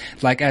performances?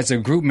 Like, as a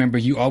group member,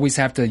 you always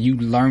have to, you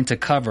learn to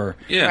cover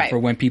Yeah. Right. for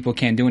when people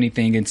can't do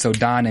anything. And so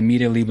Don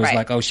immediately was Right.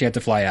 like, oh, she had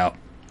to fly out.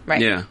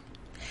 Right. Yeah.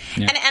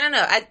 Yeah. And I don't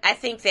know. I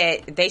think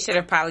that they should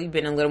have probably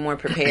been a little more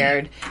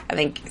prepared. I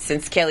think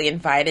since Kelly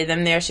invited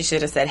them there, she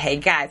should have said, hey,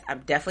 guys, I'm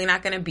definitely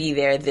not going to be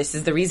there. This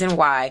is the reason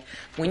why.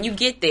 When you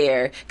get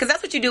there, because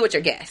that's what you do with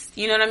your guests.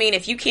 You know what I mean?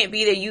 If you can't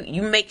be there,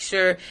 you make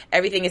sure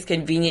everything is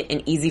convenient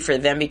and easy for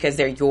them because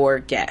they're your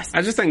guests.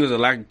 I just think there's a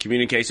lack of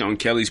communication on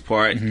Kelly's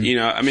part.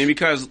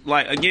 Because,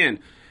 again,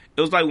 it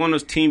was like one of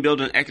those team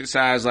building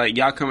exercises, like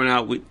y'all coming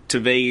out to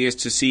Vegas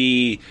to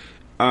see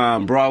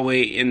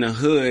Broadway in the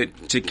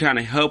hood to kind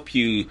of help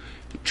you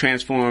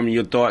transform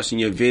your thoughts and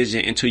your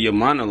vision into your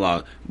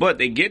monologue. But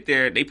they get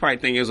there, they probably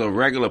think it's a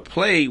regular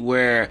play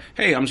where,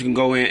 hey, I'm just going to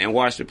go in and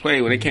watch the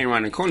play. When they came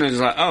around the corner, it's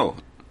like, oh.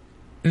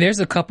 There's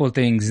a couple of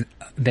things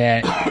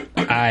that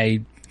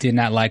I did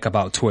not like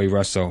about Toy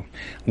Russell.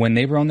 When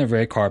they were on the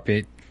red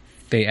carpet,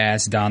 they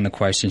asked Dawn the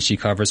question. She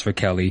covers for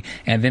Kelly.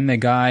 And then the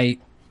guy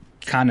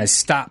kind of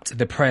stopped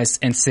the press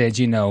and said,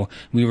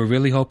 we were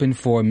really hoping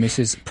for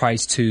Mrs.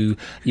 Price to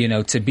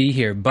be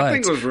here, but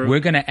think it was rude. we're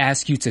going to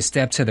ask you to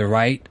step to the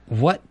right.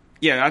 What?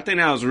 Yeah, I think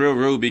that was real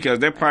rude because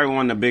they're probably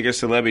one of the biggest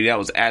celebrities that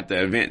was at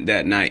the event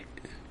that night.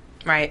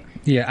 Right.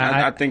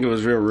 Yeah, I think it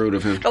was real rude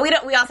of him. But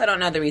we also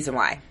don't know the reason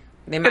why.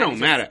 It don't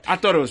matter. I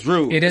thought it was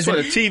rude. It That's what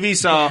isn't- the TV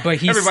saw.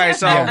 But Everybody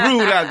saw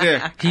rude out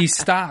there. He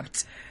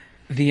stopped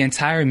the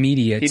entire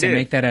media to did.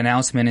 make that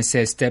announcement and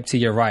said, step to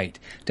your right.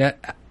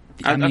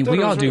 I mean, thought we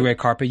it all was do rude. red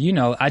carpet.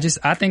 I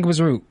think it was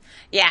rude.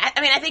 Yeah,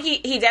 I mean, I think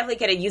he definitely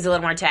could have used a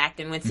little more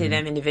tact and went to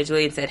them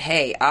individually and said,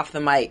 hey, off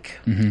the mic.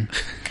 Can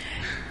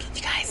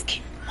you guys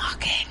keep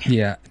walking?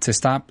 Yeah, to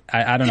stop,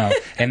 I don't know.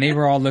 And they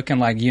were all looking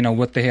like,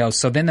 what the hell.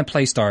 So then the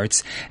play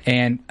starts.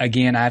 And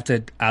again,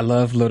 I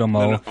love Little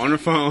Mo. On the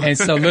phone. And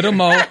so Little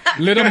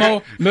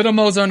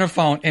Mo's on her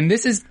phone. And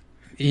this is,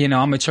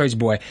 I'm a church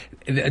boy.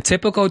 A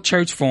typical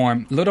church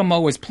form, Little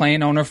Mo is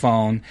playing on her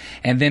phone,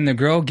 and then the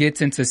girl gets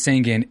into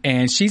singing,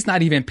 and she's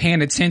not even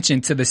paying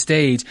attention to the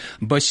stage,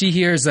 but she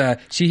hears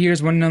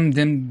one of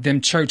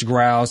them church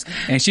growls,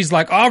 and she's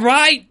like, all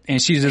right, and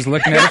she's just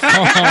looking at her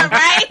phone.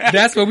 Right?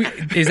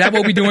 Is that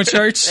what we do in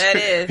church? That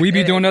is. We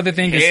be doing other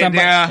things,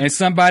 Head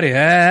somebody,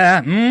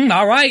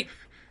 all right.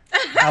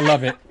 I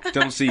love it.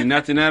 Don't see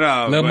nothing at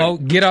all. Lil but Mo,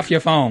 get off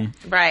your phone.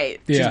 Right.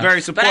 Yeah. She's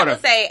very But I will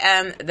supportive.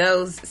 say,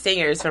 those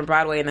singers from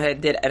Broadway in the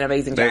Hood did an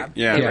amazing job.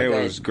 They were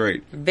good. was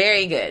great.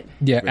 Very good.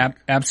 Yeah,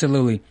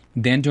 absolutely.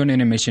 Then during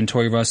intermission,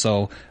 Tory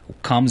Russell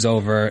comes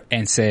over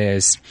and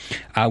says,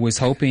 I was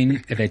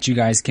hoping that you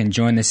guys can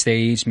join the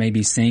stage,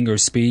 maybe sing or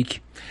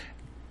speak.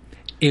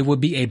 It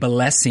would be a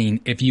blessing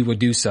if you would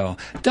do so.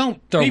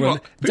 Don't throw People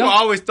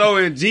always throw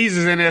in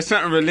Jesus in there,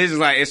 something religious,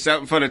 like it's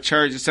something for the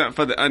church, it's something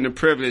for the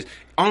underprivileged.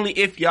 Only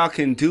if y'all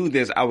can do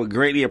this, I would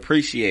greatly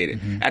appreciate it.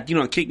 After you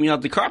don't kick me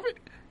off the carpet,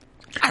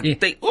 I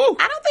think, ooh.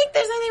 I don't think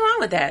there's anything wrong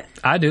with that.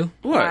 I do.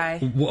 What? Why?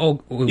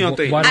 You don't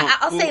think- why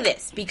don't- I'll say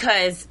this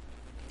because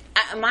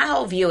my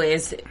whole view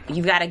is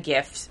you've got a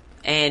gift,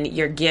 and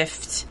your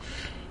gift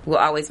will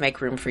always make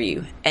room for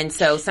you. And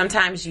so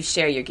sometimes you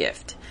share your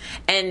gift.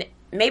 And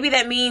maybe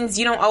that means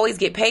you don't always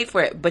get paid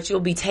for it, but you'll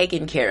be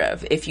taken care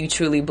of if you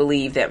truly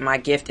believe that my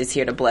gift is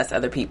here to bless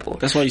other people.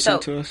 That's why you sing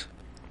to us?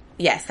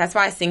 Yes, that's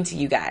why I sing to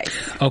you guys.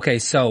 Okay,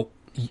 so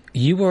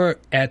you were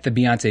at the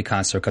Beyonce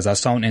concert because I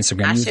saw on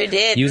Instagram. I You- sure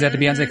did. You was at the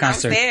I Beyonce was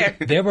concert. there.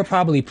 There were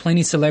probably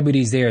plenty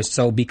celebrities there.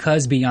 So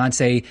because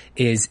Beyonce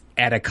is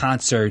at a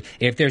concert,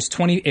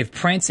 if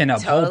Prince and a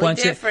whole Totally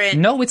bunch different.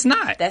 no, it's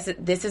not.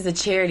 This is a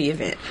charity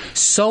event.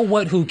 So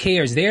what? Who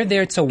cares? They're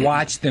there to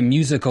watch the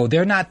musical.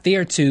 They're not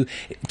there to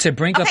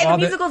bring up Okay, all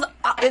the musical's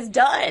is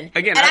done.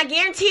 Again, and I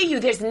guarantee you,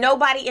 there's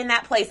nobody in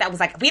that place that was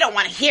like, we don't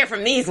want to hear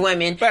from these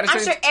women. But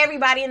I'm sure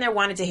everybody in there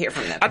wanted to hear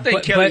from them. I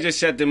think Kelly just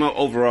set them up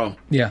overall.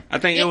 Yeah. I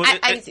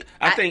think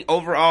I think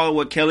overall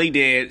what Kelly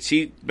did,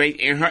 she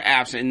in her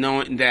absence,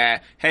 knowing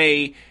that,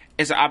 hey,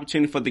 it's an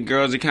opportunity for the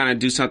girls to kind of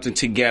do something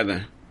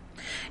together.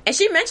 And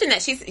she mentioned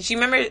that she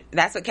remember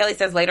that's what Kelly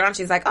says later on.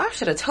 She's like, "Oh, I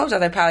should have told y'all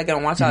they're probably going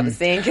to want y'all to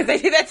sing because they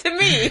did that to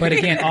me." But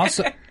again,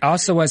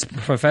 also as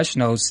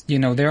professionals,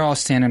 they're all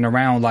standing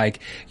around like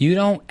you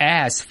don't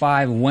ask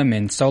 5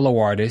 women solo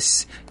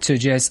artists to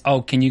just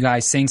can you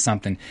guys sing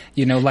something?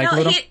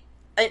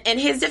 In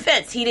his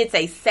defense, he did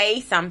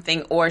say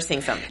something or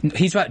sing something.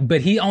 He's right,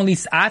 but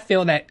I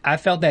felt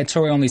that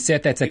Tori only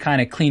said that to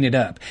kind of clean it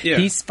up. Yeah.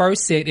 He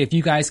first said, if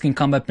you guys can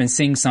come up and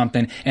sing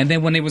something, and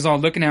then when they was all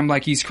looking at him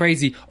like he's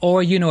crazy,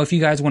 or if you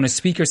guys want to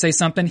speak or say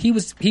something, he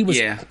was covering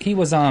his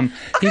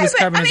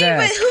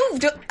ass.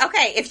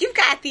 If you've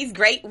got these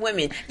great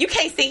women, you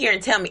can't sit here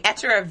and tell me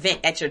at your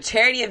event, at your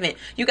charity event,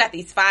 you got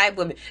these 5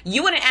 women.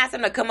 You wouldn't ask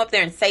them to come up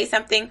there and say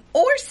something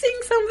or sing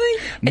something?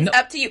 It's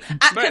up to you.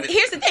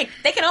 Here's the thing.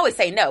 They can always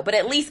say no, but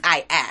at least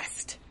I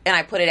asked and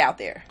I put it out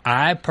there.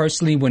 I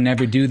personally would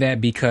never do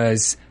that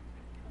because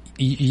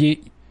you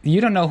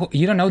don't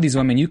know these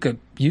women. You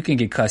can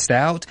get cussed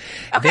out.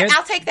 Okay,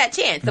 I'll take that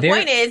chance. The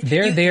point is,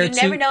 you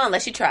never know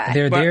unless you try.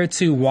 They're there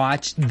to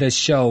watch the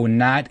show,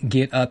 not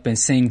get up and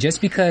sing.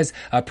 Just because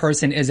a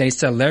person is a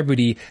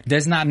celebrity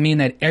does not mean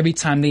that every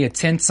time they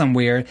attend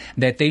somewhere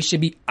that they should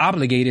be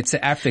obligated to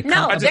have to come.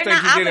 No, they're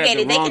not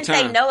obligated. They can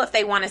say no if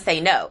they want to say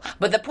no.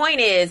 But the point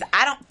is,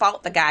 I don't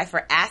fault the guy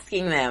for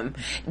asking them.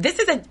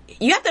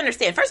 You have to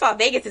understand, first of all,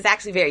 Vegas is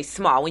actually very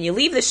small. When you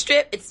leave the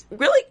Strip, it's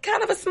really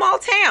kind of a small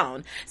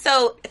town.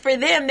 So for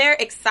them, they're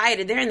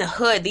excited. They're in the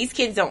hood. These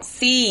kids don't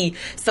see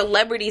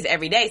celebrities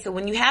every day. So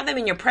when you have them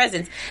in your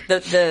presence,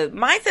 the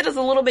mindset is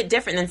a little bit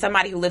different than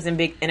somebody who lives in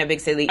a big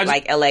city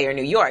like LA or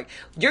New York.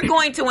 You're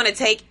going to want to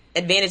take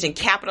advantage and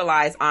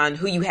capitalize on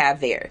who you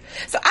have there.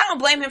 So I don't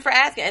blame him for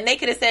asking, and they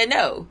could have said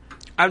no.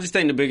 I just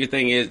think the bigger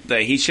thing is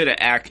that he should have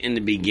acted in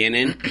the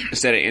beginning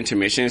instead of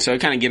intermission. So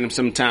it kind of give them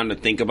some time to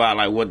think about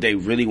like what they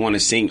really want to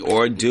sing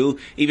or do,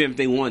 even if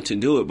they want to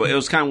do it. But it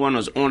was kind of one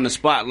of those on the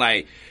spot,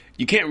 like,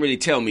 you can't really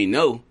tell me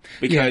no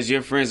because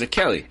you're friends with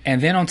Kelly.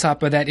 And then on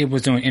top of that, it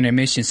was during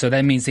intermission, so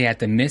that means they had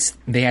to miss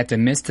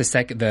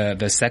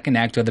the second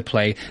act of the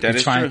play to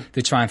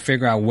try and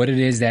figure out what it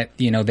is that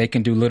they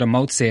can do. Little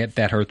Moat said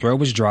that her throat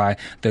was dry,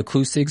 the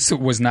acoustics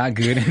was not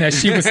good, and that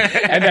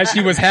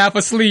she was half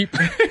asleep.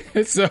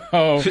 So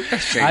I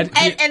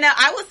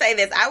will say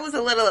this: I was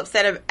a little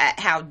upset at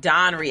how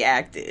Don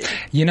reacted.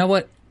 You know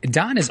what?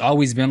 Don has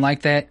always been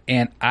like that,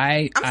 and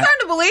I'm starting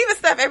to believe it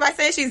stuff. Everybody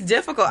saying she's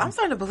difficult. I'm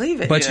starting to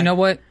believe it. But you know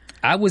what?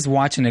 I was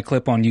watching a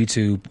clip on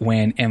YouTube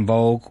when En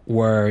Vogue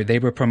they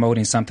were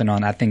promoting something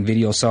on, I think,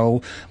 Video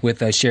Soul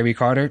with Sherry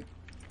Carter.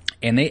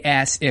 And they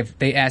asked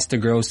the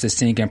girls to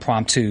sing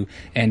impromptu,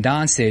 and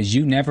Don says,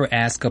 "You never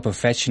ask a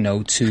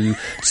professional to."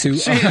 She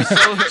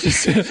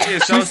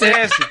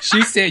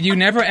said, "You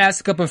never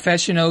ask a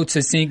professional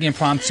to sing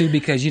impromptu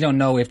because you don't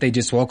know if they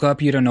just woke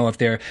up. You don't know if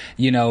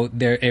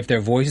if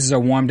their voices are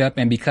warmed up,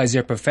 and because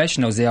they're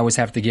professionals, they always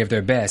have to give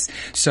their best."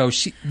 So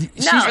she's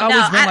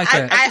always been like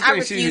that. I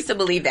refuse to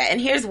believe that, and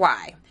here's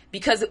why.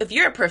 Because if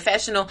you're a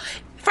professional,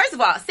 first of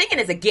all, singing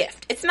is a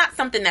gift. It's not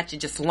something that you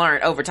just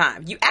learn over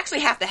time. You actually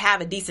have to have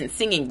a decent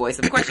singing voice.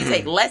 Of course, you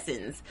take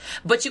lessons,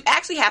 but you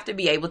actually have to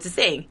be able to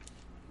sing.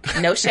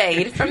 No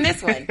shade from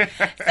this one.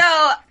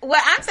 So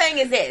what I'm saying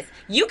is this: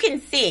 you can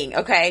sing,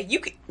 okay?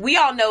 We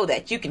all know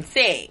that you can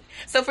sing.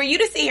 So for you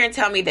to sit here and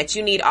tell me that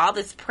you need all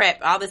this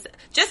prep,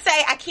 just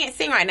say I can't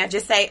sing right now.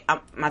 Just say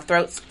my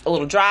throat's a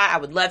little dry. I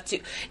would love to.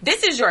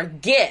 This is your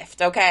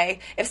gift, okay?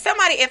 If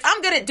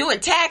I'm good at doing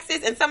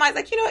taxes and somebody's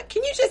like, you know what?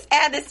 Can you just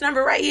add this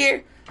number right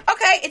here?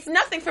 Okay, it's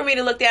nothing for me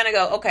to look down and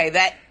go, okay,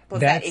 that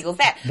equals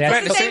that.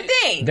 That's the same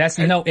thing. That's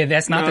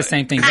not the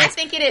same thing. I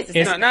think it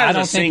is. I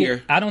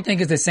don't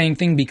think it's the same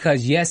thing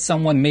because yes,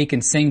 someone may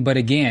can sing, but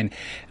again,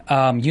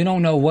 you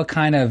don't know what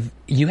kind of.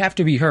 You have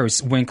to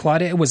rehearse. When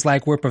Claudette was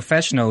like, "We're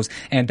professionals,"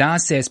 and Don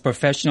says,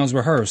 "Professionals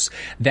rehearse."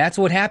 That's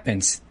what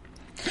happens.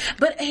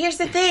 But here's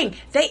the thing: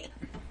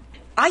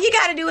 all you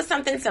got to do is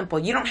something simple.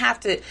 You don't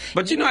have to.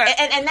 But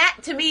and that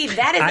to me,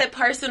 that is a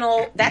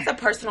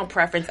personal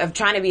preference of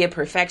trying to be a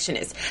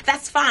perfectionist.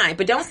 That's fine,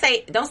 but don't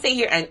say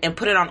here and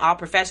put it on all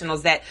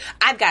professionals that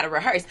I've got to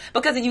rehearse,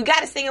 because if you got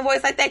to sing a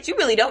voice like that, you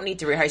really don't need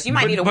to rehearse. You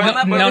might need to warm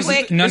up real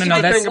quick. No.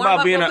 That's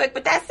about being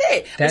but that's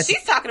it. But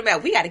she's talking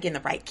about we got to get in the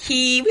right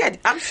key.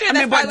 I'm sure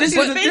that's but this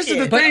is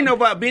the thing though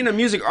about being a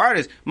music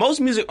artist.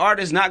 Most music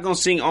artists not gonna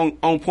sing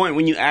on point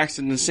when you ask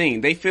them to sing.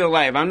 They feel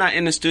like if I'm not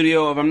in the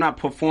studio, if I'm not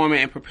performing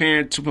and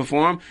preparing to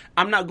perform,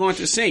 I'm not going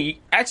to sing. You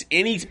ask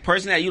any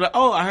person that you like,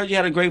 oh, I heard you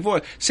had a great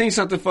voice, sing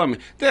something for me.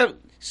 They'll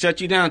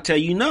shut you down and tell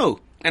you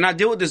no. And I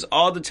deal with this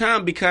all the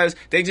time because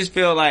they just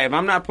feel like if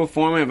I'm not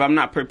performing, if I'm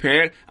not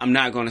prepared, I'm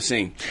not going to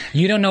sing.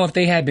 You don't know if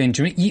they have been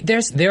drinking.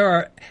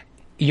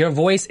 your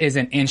voice is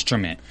an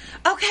instrument.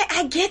 Okay,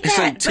 I get It's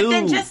a that. But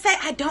then tool. just say,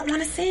 I don't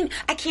want to sing.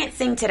 I can't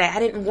sing today. I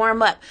didn't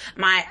warm up.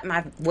 My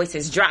voice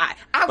is dry.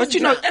 I was But you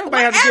know, dry.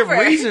 everybody has a good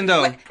Whatever. reason,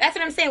 though. But that's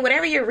what I'm saying.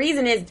 Whatever your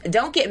reason is,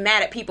 don't get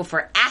mad at people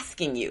for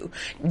asking you.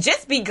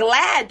 Just be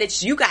glad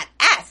that you got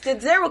asked.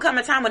 Because there will come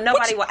a time when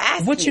nobody will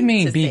ask you. What you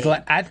mean? to Be sing.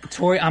 glad,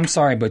 Tori. I'm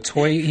sorry, but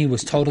Tori, he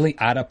was totally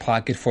out of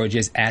pocket for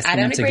just asking I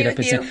don't him to agree get up and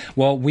with sing. you.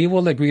 Well, we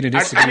will agree to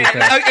disagree. I mean, with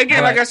that,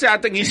 again, like but- I said, I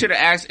think you should have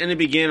asked in the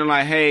beginning,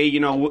 like, hey, you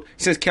know,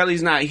 since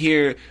Kelly's not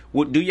here,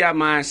 do y'all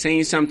mind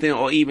saying something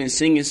or even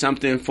singing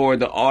something for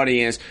the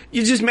audience?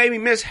 You just made me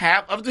miss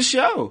half of the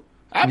show.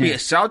 I'd be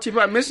salty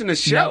about missing the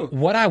show. Now,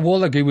 what I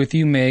will agree with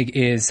you, Meg,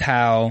 is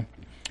how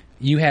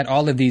you had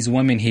all of these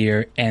women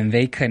here and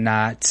they could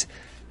not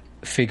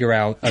figure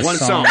out a One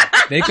song. song.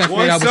 They couldn't One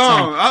figure out a song.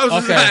 song. I was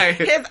just like,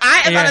 Because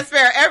I am Yeah. going to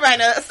spare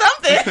everybody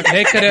something.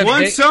 They could have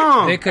One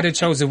song. They could have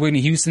chosen a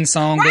Whitney Houston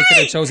song. They Right. could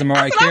have chosen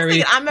Mariah That's what I'm Carey,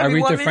 thinking. I'm Every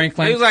Aretha Woman.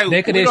 Franklin. It was like,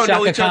 they could we have don't know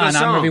Shaka each other's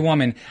Khan, I'm song. Every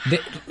Woman.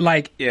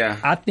 Yeah.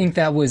 I think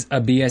that was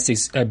a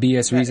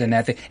BS reason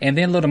that thing. And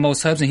then Little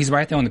Mo's husband, he's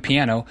right there on the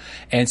piano,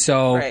 and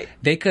so Right.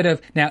 they could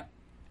have now.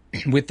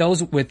 With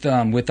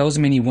those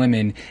many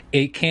women,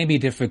 it can be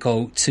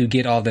difficult to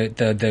get all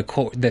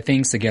the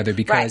things together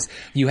because Right.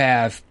 you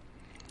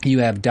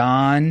have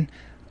Dawn.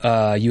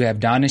 You have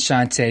Dawn and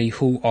Shantae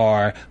who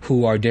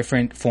are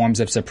different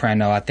forms of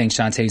soprano. I think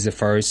Shantae's the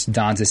first,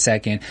 Dawn's the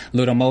second.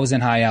 Little Mo's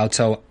in high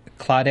alto.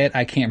 Claudette,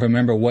 I can't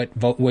remember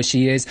what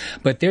she is,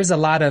 but there's a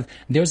lot of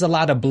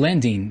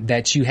blending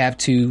that you have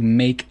to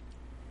make.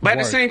 But at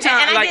the work. same time,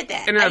 And I like get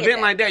that. in an I get event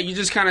that. like that, you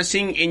just kind of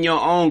sing in your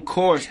own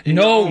chorus, in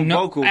your No, own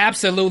vocal.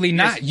 absolutely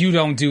not. You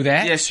don't do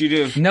that. Yes, you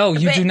do. No,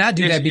 you But- do not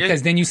do Yes, that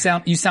because then you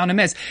sound a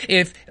mess.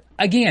 If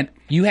again,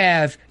 you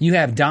have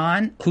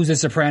Dawn, who's a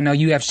soprano.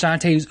 You have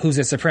Shantae, who's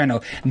a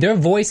soprano. Their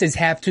voices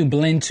have to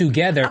blend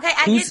together. Okay,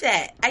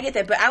 I get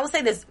that. But I will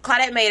say this.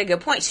 Claudette made a good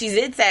point. She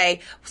did say,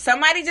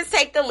 somebody just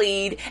take the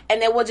lead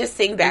and then we'll just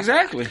sing back.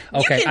 Exactly.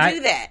 Okay, you can do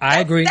that. I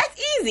agree.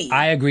 That's easy.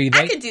 I agree.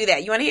 I could do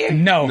that. You want to hear?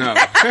 No, No.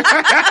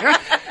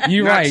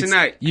 you're Not right.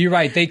 tonight. You're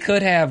right. They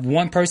could have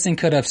one person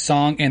could have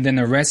sung and then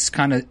the rest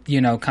kind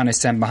of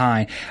stand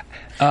behind.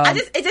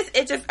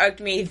 It just irked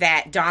me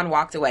that Dawn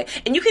walked away.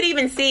 And you could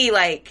even see,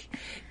 like,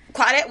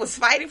 Claudette was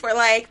fighting for,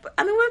 like,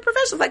 I mean, we're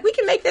professionals. Like, we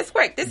can make this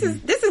work. This is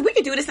we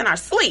can do this in our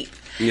sleep.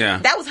 Yeah.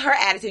 That was her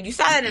attitude. You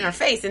saw that in her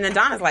face. And then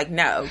Donna's like,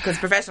 no, because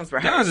professionals were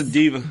Dawn's a her.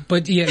 diva.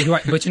 But yeah, you're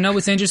right. But you know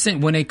what's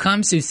interesting? When it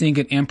comes to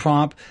singing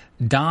improv,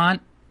 Dawn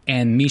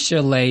and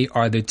Misha Lay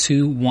are the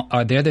two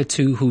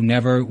who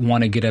never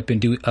want to get up and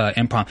do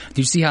improv.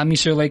 Do you see how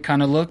Misha Lay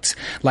kind of looked?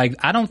 Like,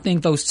 I don't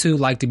think those two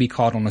like to be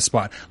called on the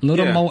spot.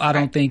 Little Yeah. Mo, I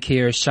don't think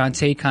here.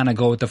 Shantae kind of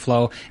go with the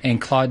flow, and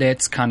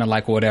Claudette's kind of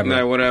like whatever.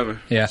 Like,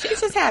 whatever. Yeah.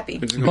 She's just happy.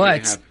 Just gonna make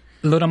it But happen.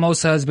 Little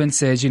Mo's husband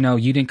says, you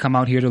didn't come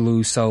out here to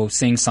lose, so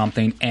sing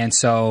something. And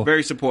so,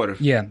 Very supportive.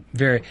 yeah,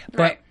 very. But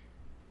Right.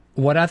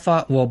 what I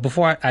thought, well,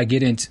 before I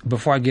get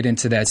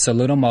into that, so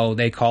Little Mo,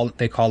 they call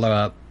her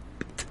up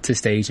to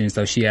stage, and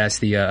so she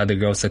asked the other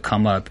girls to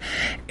come up,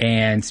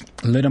 and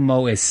Little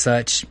Mo is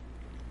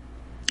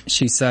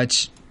she's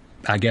such,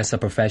 I guess, a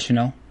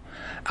professional.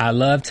 I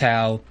loved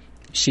how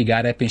she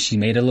got up and she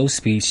made a little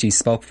speech. She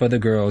spoke for the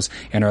girls,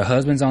 and her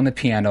husband's on the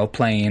piano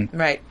playing.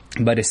 Right.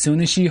 But as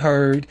soon as she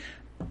heard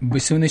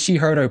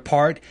her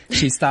part,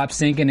 she stopped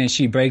singing and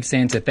she breaks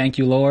into "Thank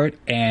You, Lord."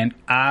 And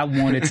I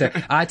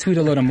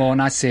tweeted Little Mo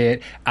and I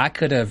said I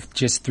could have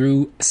just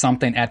threw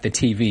something at the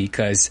TV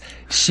because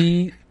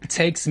she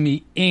takes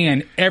me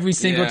in every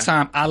single Yeah.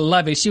 time. I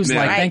love it. She was Yeah.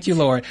 like, Right. "Thank you,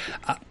 Lord."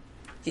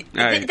 Hey,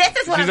 This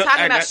is what she's I'm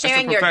talking about, that's a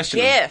sharing your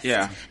professional. gift.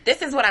 Yeah.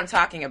 This is what I'm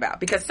talking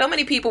about. Because so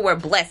many people were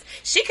blessed.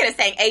 She could have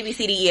sang A, B,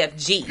 C, D, E, F,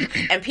 G,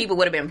 and people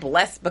would have been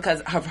blessed because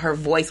of her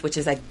voice, which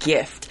is a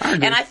gift.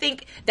 And I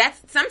think that's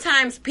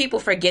sometimes people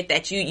forget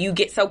that you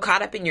get so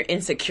caught up in your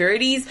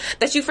insecurities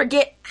that you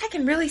forget, I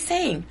can really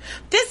sing.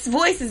 This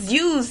voice is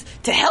used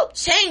to help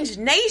change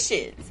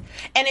nations.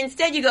 And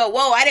instead you go,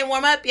 whoa, I didn't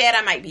warm up yet.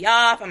 I might be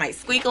off. I might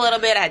squeak a little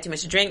bit. I had too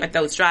much to drink. My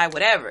throat's dry,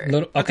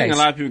 whatever. I think a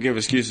lot of people give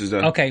excuses though.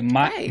 Okay,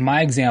 my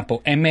Right.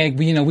 example, and Meg,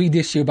 we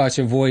dish you about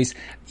your voice.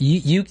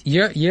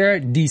 You're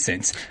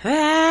decent. So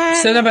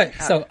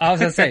I was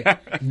gonna say,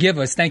 give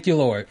us, "Thank You,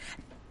 Lord."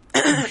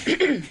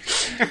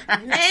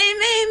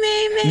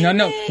 Me.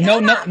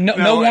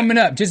 No warming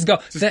up. Just go.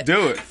 Just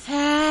do it.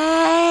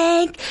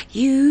 Thank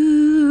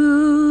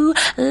you,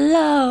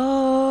 Lord.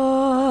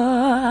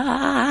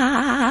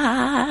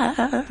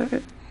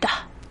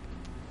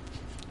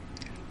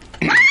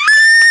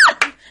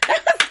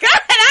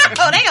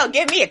 Oh, they gonna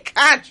give me a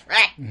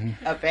contract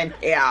up in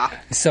here.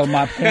 So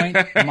my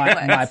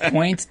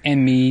point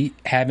in me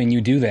having you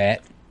do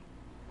that,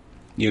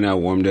 You're not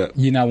warmed up.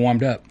 you're not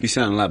warmed up. You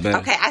sound a lot better.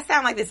 Okay, I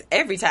sound like this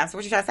every time. So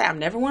what you trying to say? I'm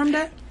never warmed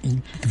up?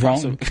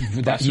 Wrong.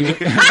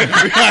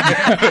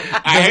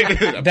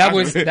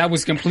 That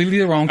was completely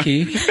the wrong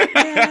key.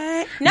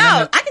 No,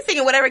 I can sing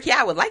in whatever key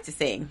I would like to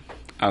sing.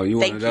 Oh, you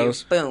Thank one you. of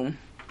those? Boom.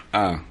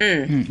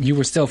 You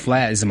were still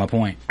flat, is my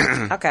point.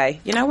 Okay,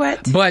 you know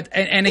what? But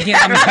and again,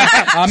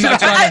 I'm not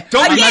trying to.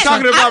 Don't be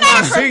talking about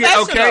my singing,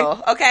 okay?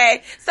 Professional,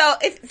 okay? So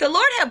if the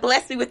Lord had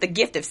blessed me with the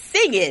gift of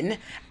singing,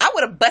 I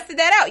would have busted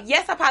that out.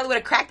 Yes, I probably would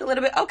have cracked a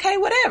little bit. Okay,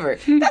 whatever.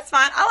 That's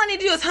fine. All I need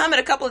to do is hum it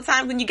a couple of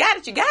times. When you got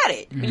it, you got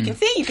it. When you can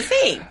sing, you can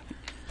sing.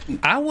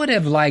 I would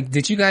have liked.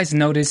 Did you guys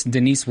notice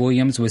Denise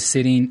Williams was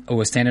standing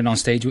on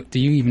stage? Do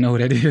you even know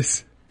what that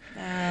is?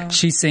 No.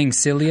 She sings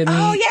 "Silly of Me."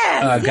 Oh,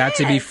 yes, Got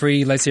to be yes.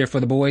 free. Let's hear it for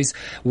the boys.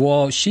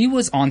 Well, she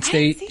was on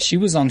stage. She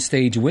was on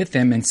stage with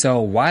them, and so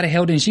why the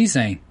hell didn't she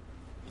sing?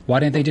 Why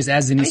didn't they just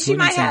ask I mean, Denise she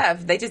Williams? might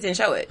have. They just didn't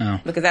show it. Oh.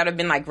 Because that would have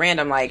been like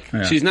random, like...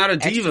 Yeah. She's not a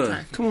Extra diva.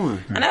 time. Come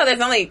on. I know there's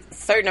only a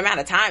certain amount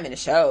of time in the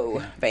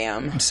show,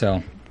 fam.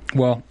 So,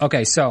 well,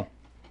 okay. So,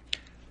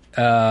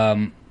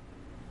 now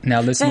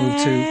let's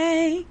move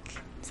to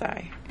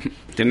Sorry.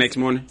 The next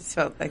morning, Just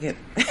felt like it.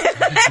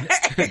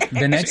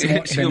 the next. she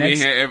gonna be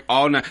here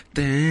all night.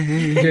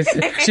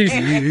 She's.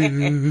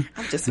 I'm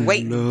just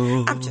waiting.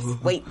 I'm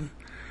just waiting.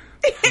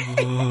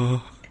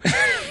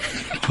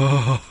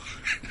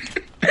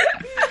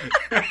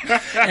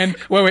 And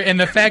wait, and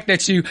the fact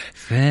that you,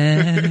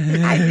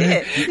 I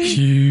did.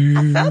 See,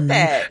 I felt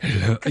that.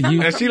 'Cause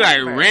I'm a And she like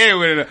performer. ran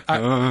with it.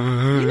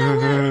 You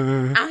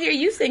know what? I'll hear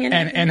you singing.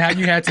 and how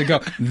you had to go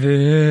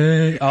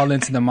all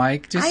into the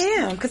mic. Just I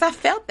am, because I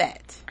felt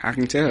that. I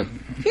can tell.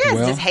 You guys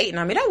Well- just hating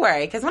on me. Don't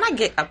worry, because when I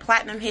get a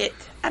platinum hit,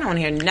 I don't want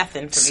to hear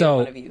nothing from So- either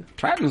one of you.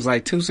 Platinum's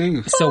like 2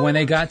 singles. So when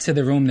they got to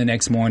the room the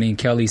next morning,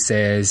 Kelly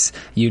says,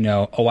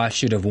 "Oh, I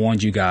should have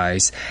warned you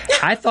guys."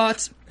 I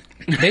thought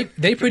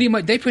they pretty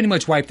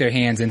much wiped their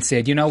hands and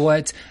said, "You know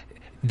what?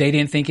 They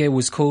didn't think it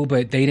was cool,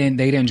 but they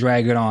didn't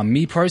drag it on."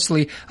 Me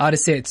personally, I'd have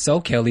said,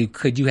 "So Kelly,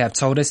 could you have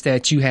told us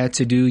that you had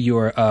to do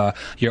your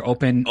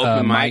open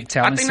mic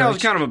talent I think that was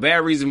search?" kind of a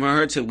bad reason for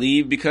her to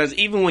leave, because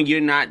even when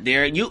you're not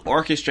there, you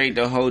orchestrate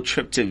the whole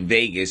trip to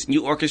Vegas.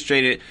 You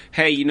orchestrated,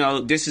 hey,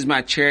 this is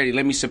my charity.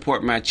 Let me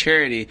support my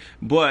charity.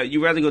 But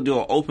you rather go do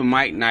an open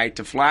mic night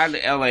to fly to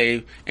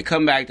LA and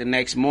come back the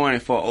next morning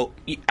for.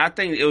 I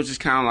think it was just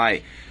kind of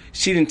like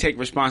she didn't take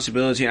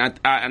responsibility, and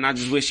I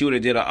just wish she would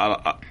have did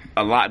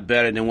a lot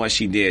better than what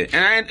she did.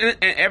 And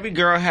every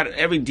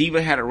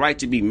diva had a right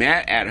to be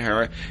mad at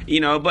her,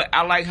 But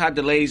I like how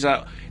the ladies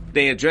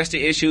they addressed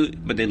the issue,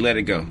 but they let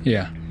it go.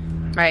 Yeah.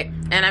 Right.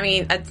 And I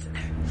mean,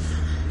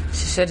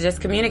 she should have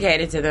just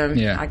communicated to them.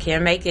 Yeah. I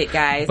can't make it,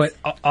 guys. But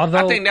although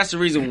I think that's the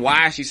reason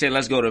why she said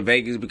let's go to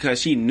Vegas, because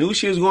she knew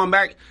she was going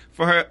back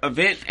for her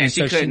event and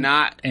she so could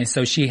not. And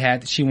so she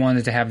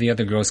wanted to have the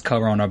other girls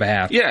cover on her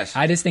behalf. Yes.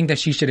 I just think that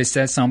she should have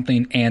said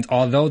something. And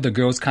although the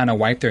girls kind of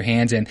wiped their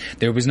hands and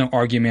there was no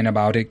argument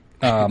about it,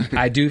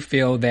 I do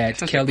feel that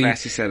Such Kelly. a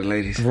classy set of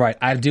ladies. Right.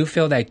 I do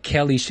feel that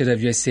Kelly should have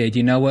just said,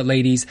 "You know what,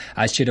 ladies?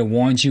 I should have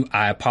warned you.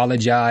 I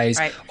apologize."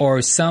 Right.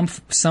 Or some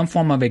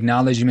form of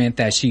acknowledgement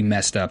that she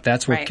messed up.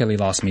 That's where Right. Kelly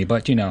lost me.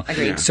 But,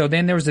 Agreed. So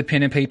then there was a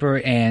pen and paper,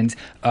 and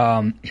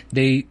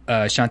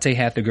Shantae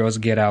had the girls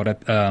get out,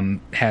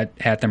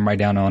 had them write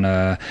down on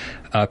a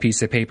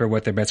piece of paper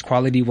what their best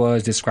quality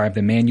was, describe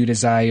the man you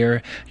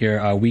desire,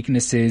 your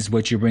weaknesses,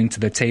 what you bring to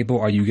the table,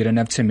 are you good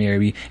enough to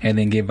marry, and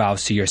then give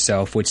vows to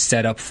yourself, which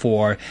set up for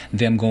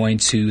them going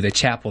to the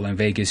chapel in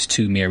Vegas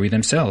to marry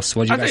themselves.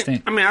 What do you guys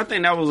think? I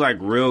think that was like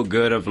real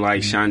good of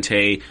like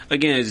Shantae.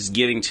 Again, just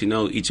getting to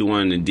know each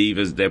one of the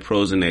divas, their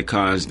pros and their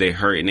cons, their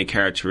hurt and their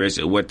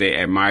characteristics, what they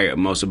admire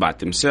most about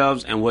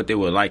themselves, and what they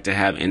would like to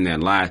have in their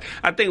lives.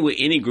 I think with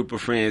any group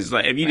of friends,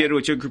 like if you did it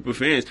with your group of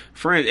friends,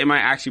 it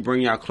might actually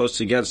bring y'all close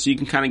together, so you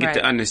can kind of get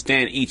to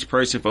understand each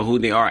person for who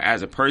they are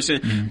as a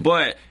person.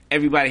 But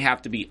everybody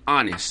have to be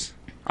honest.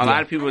 A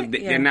lot of people,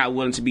 they're not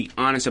willing to be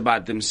honest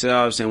about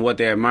themselves and what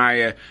they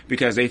admire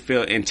because they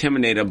feel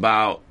intimidated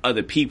about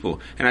other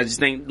people. And I just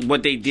think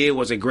what they did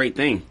was a great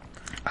thing.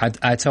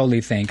 I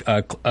totally think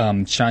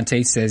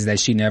Shantae says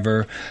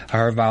that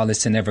her vow is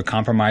to never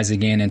compromise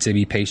again and to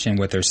be patient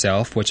with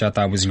herself, which I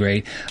thought was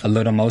great.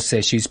 Little Mo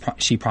says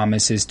she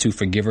promises to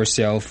forgive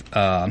herself,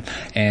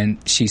 and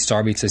she's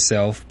sorry to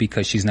self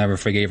because she's never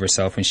forgave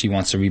herself and she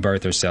wants to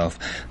rebirth herself.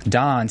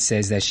 Dawn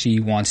says that she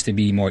wants to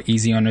be more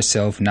easy on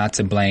herself, not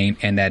to blame,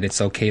 and that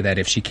it's okay that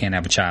if she can't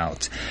have a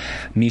child.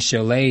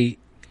 Michelle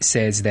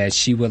says that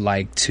she would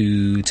like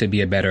to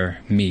be a better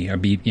me, or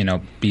be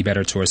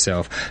better to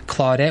herself.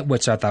 Claudette,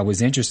 which I thought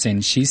was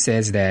interesting, she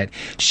says that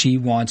she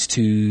wants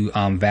to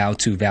vow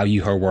to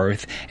value her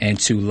worth and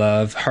to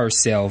love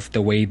herself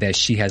the way that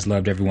she has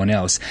loved everyone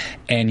else.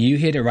 And you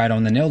hit it right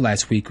on the nail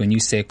last week when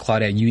you said,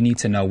 Claudette, you need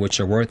to know what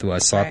your worth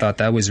was. So I thought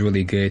that was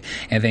really good.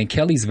 And then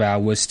Kelly's vow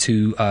was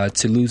to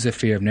lose the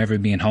fear of never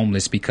being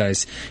homeless,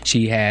 because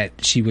she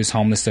was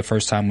homeless the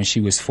first time when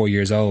she was 4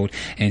 years old.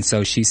 And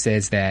so she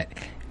says that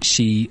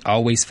she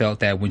always felt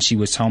that when she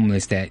was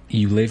homeless that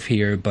you live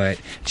here, but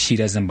she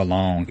doesn't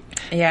belong.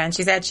 Yeah, and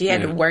she said she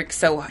had to work,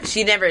 so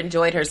she never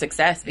enjoyed her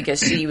success because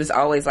she was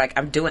always like,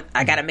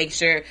 I got to make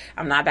sure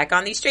I'm not back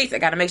on these streets. I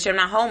got to make sure I'm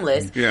not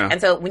homeless. Yeah. And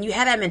so when you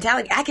have that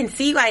mentality, I can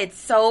see why it's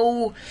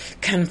so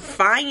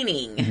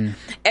confining.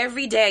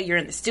 Every day you're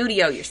in the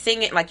studio, you're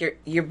singing, like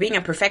you're being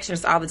a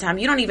perfectionist all the time.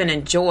 You don't even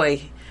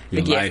enjoy the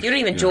Your gift. life, You don't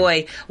even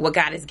enjoy what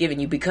God has given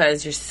you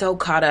because you're so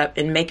caught up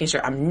in making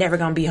sure I'm never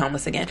going to be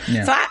homeless again.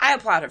 Yeah. So I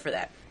applaud her for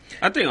that.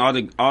 I think all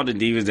the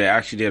divas that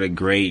actually did a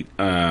great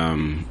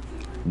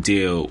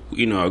deal,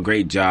 a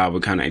great job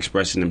of kind of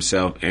expressing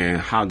themselves and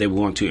how they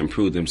want to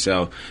improve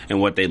themselves and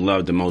what they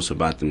love the most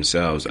about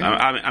themselves.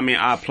 I mean,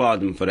 I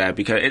applaud them for that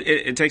because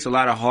it takes a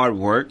lot of hard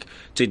work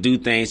to do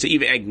things, to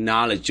even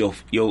acknowledge your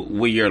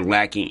where you're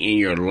lacking in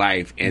your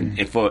life, and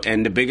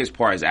the biggest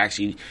part is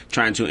actually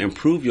trying to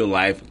improve your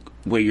life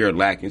where you're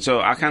lacking. So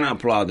I kind of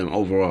applaud them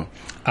overall.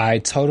 I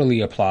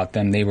totally applaud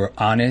them. They were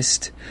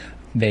honest.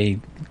 They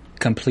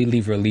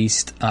completely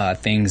released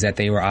things that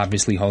they were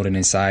obviously holding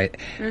inside.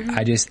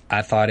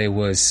 I thought it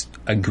was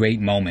a great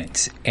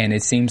moment. And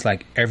it seems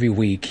like every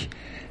week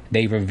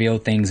they reveal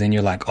things and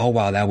you're like, oh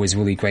wow, that was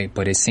really great.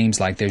 But it seems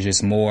like there's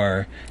just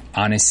more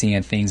honesty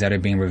and things that are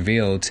being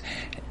revealed.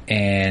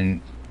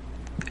 And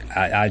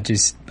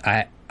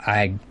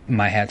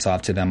my hat's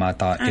off to them. I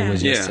thought it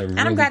was just a really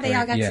And I'm glad they great,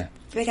 all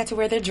got to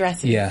wear their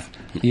dresses. Yeah,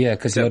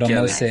 because Little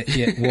Mo said,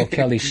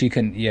 Kelly, she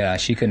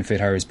couldn't fit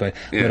hers, but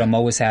Little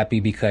Mo was happy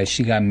because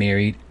she got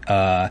married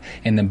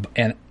in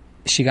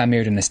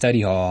the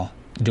study hall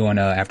doing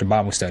after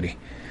Bible study.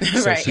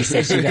 So Right. she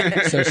said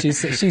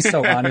she's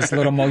so honest.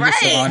 Little Mo, you're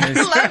so honest.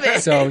 I love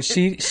it. So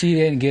she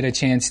didn't get a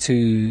chance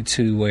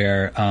to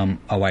wear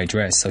a white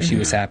dress, so she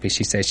was happy.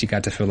 She said she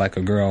got to feel like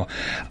a girl.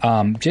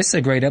 Just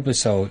a great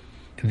episode.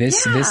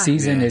 This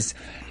season is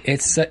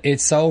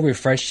it's so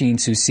refreshing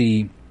to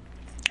see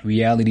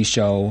reality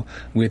show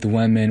with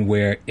women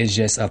where it's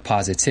just a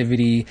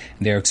positivity.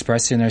 They're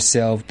expressing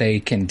themselves. They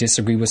can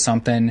disagree with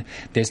something.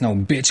 There's no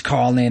bitch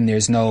calling.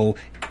 There's no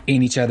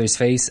in each other's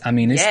face. I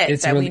mean,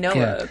 it's that really we know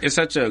of. It's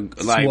such a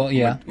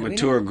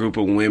mature group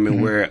of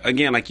women where,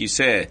 again, like you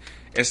said,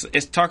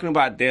 it's talking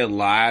about their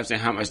lives and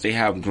how much they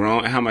have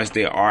grown and how much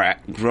they are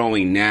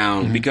growing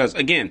now. Because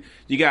again,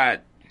 you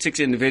got 6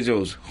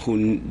 individuals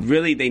who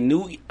really, they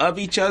knew of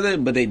each other,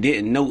 but they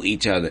didn't know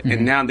each other.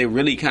 And now they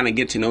really kind of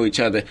get to know each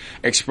other,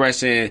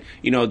 expressing,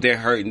 their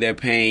hurt and their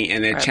pain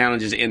and their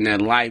challenges in their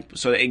life.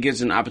 So it gives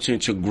them an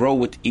opportunity to grow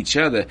with each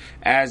other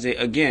as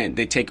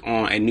they take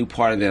on a new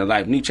part of their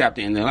life, new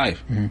chapter in their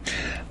life.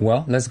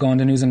 Well, let's go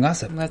into news and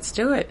gossip. Let's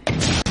do it.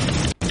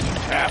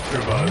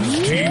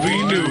 AfterBuzz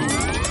TV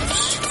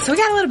News. So we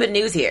got a little bit of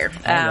news here.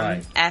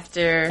 right.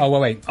 After... Oh,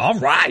 wait. All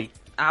right.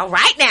 All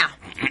right now.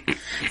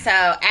 So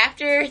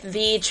after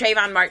the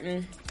Trayvon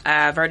Martin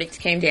verdict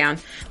came down,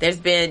 there's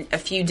been a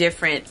few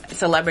different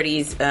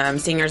celebrities,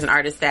 singers and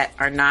artists that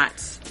are not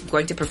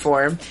going to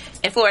perform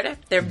in Florida.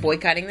 They're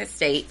boycotting the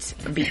state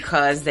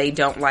because they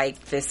don't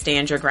like the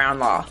stand your ground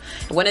law.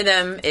 One of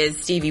them is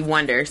Stevie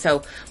Wonder.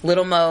 So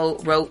Little Mo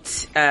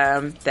wrote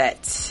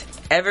that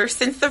ever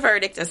since the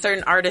verdict, a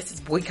certain artist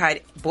is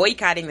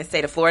boycotting the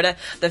state of Florida.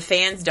 The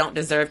fans don't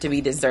deserve to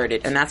be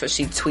deserted. And that's what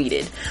she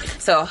tweeted.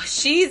 So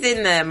she's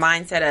in the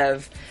mindset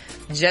of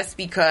just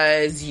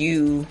because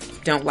you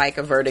don't like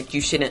a verdict, you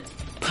shouldn't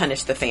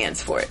punish the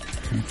fans for it.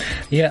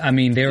 Yeah, I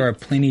mean, there are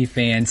plenty of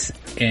fans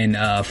in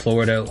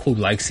Florida who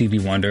like Stevie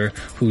Wonder,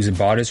 who's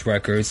bought his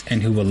records,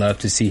 and who would love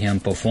to see him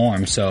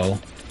perform. So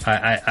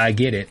I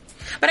get it.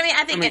 But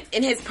I think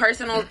in his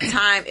personal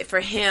time, for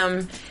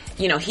him,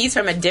 he's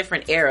from a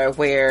different era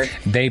where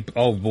you know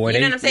what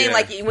I'm saying?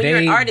 Like when you're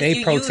an artist, they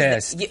you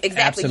protest. use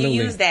exactly. Absolutely.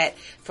 You use that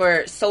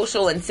for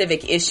social and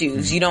civic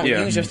issues. You don't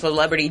use your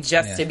celebrity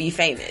just to be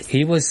famous.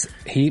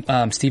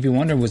 Stevie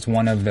Wonder was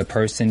one of the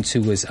persons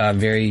who was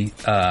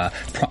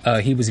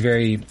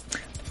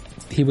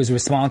he was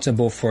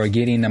responsible for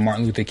getting the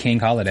Martin Luther King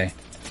holiday.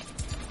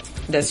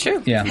 That's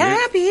true. Yeah.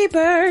 Happy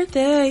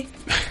birthday.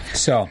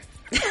 So.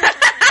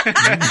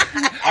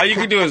 All you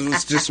can do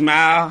is just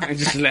smile and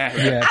just laugh.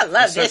 Yeah. I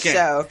love this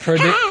show.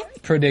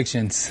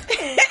 Predictions.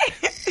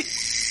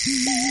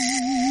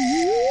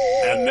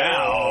 And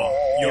now,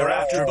 your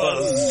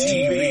AfterBuzz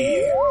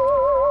TV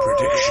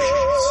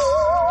predictions.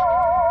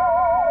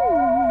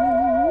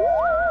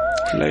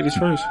 Ladies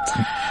first.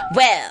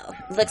 Well,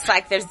 looks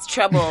like there's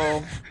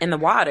trouble in the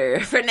water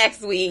for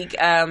next week.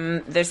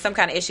 There's some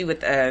kind of issue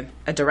with a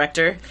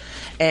director,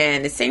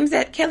 and it seems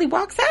that Kelly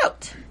walks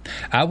out.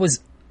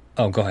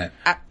 Oh, go ahead.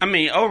 I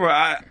mean,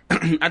 overall, I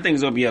think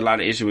there's going to be a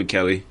lot of issue with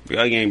Kelly.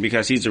 Again,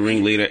 because he's the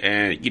ringleader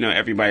and,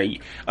 everybody,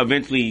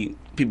 eventually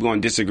people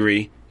going to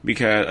disagree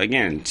because,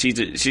 again,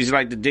 she's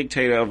like the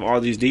dictator of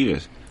all these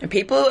divas. And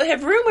people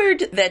have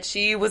rumored that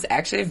she was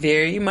actually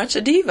very much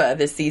a diva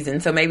this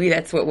season, so maybe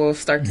that's what we'll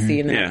start to see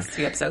in the next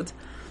few episodes.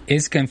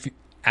 It's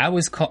I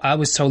was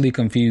totally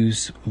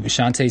confused.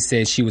 Shantae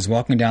said she was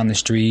walking down the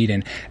street,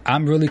 and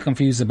I'm really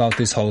confused about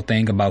this whole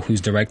thing about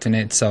who's directing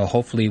it. So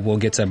hopefully we'll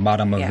get to the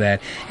bottom of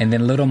that. And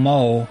then Little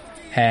Mo,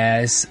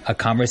 has a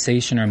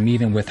conversation or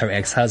meeting with her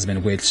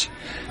ex-husband, which,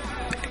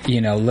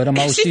 you know, Little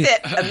Mo, she said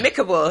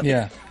amicable.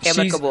 Yeah.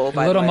 Amicable,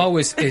 by Little the way. Mo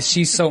is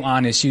she's so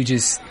honest. You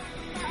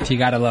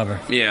gotta love her.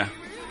 Yeah.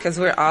 Because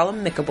we're all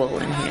amicable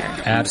in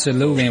here.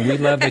 Absolutely. And we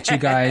love that you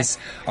guys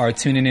are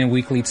tuning in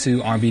weekly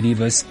to R&B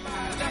Divas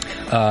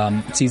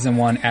Season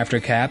 1 After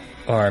Cap,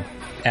 or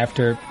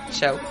After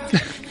Show.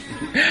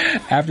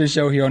 After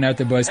show here on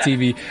AfterBuzz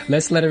TV.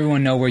 Let's let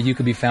everyone know where you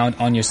can be found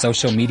on your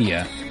social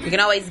media. You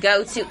can always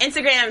go to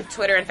Instagram,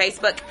 Twitter, and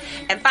Facebook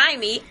and find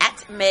me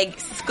at Meg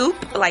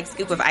Scoop, like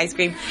scoop of ice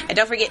cream. And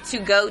don't forget to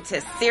go to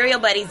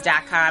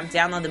SerialBuddies.com,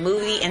 download the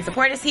movie, and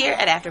support us here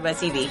at AfterBuzz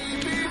TV.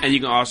 And you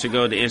can also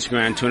go to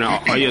Instagram, Twitter,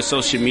 all your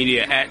social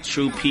media at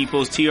True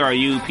Peoples,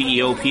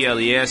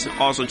 TruePeoples.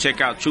 Also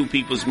check out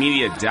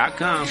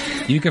TruePeoplesMedia.com.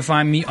 You can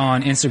find me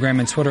on Instagram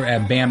and Twitter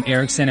at Bam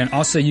Erickson. And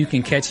also you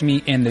can catch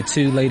me in the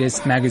 2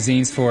 latest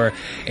magazines for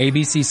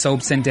ABC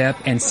Soaps in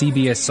Depth and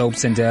CBS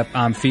Soaps in Depth.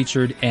 I'm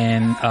featured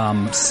in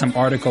some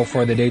article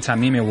for the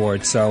Daytime Emmy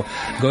Awards. So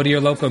go to your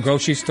local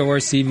grocery store,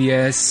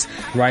 CVS,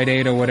 Rite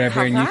Aid, or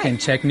whatever, and you can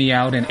check me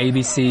out in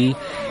ABC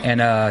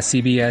and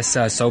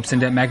CBS Soaps in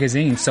Depth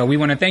magazine. So we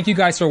want to thank you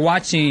guys for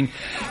watching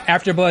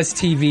AfterBuzz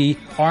TV,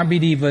 R&B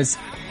Divas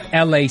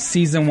LA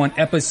Season 1,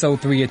 Episode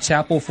 3, A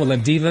Chapel Full of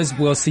Divas.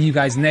 We'll see you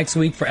guys next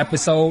week for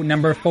episode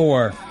number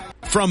 4.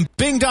 From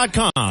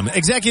Bing.com,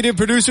 executive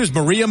producers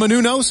Maria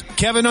Menounos,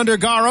 Kevin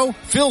Undergaro,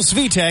 Phil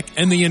Svitek,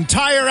 and the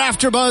entire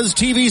AfterBuzz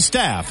TV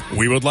staff,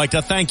 we would like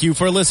to thank you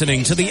for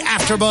listening to the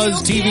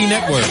AfterBuzz TV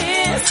network.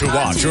 To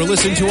watch or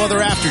listen to other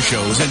after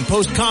shows and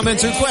post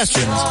comments or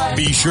questions,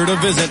 be sure to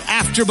visit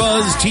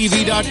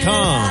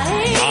AfterBuzzTV.com.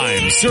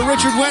 I'm Sir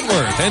Richard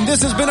Wentworth, and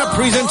this has been a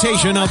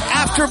presentation of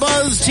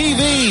AfterBuzz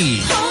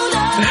TV.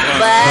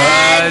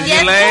 Buzz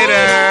you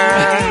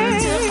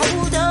later.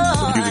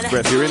 The views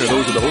expressed herein are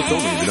those of the host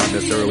only and do not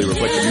necessarily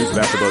reflect the views of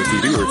AfterBuzz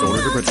TV or its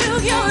owners or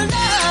principals.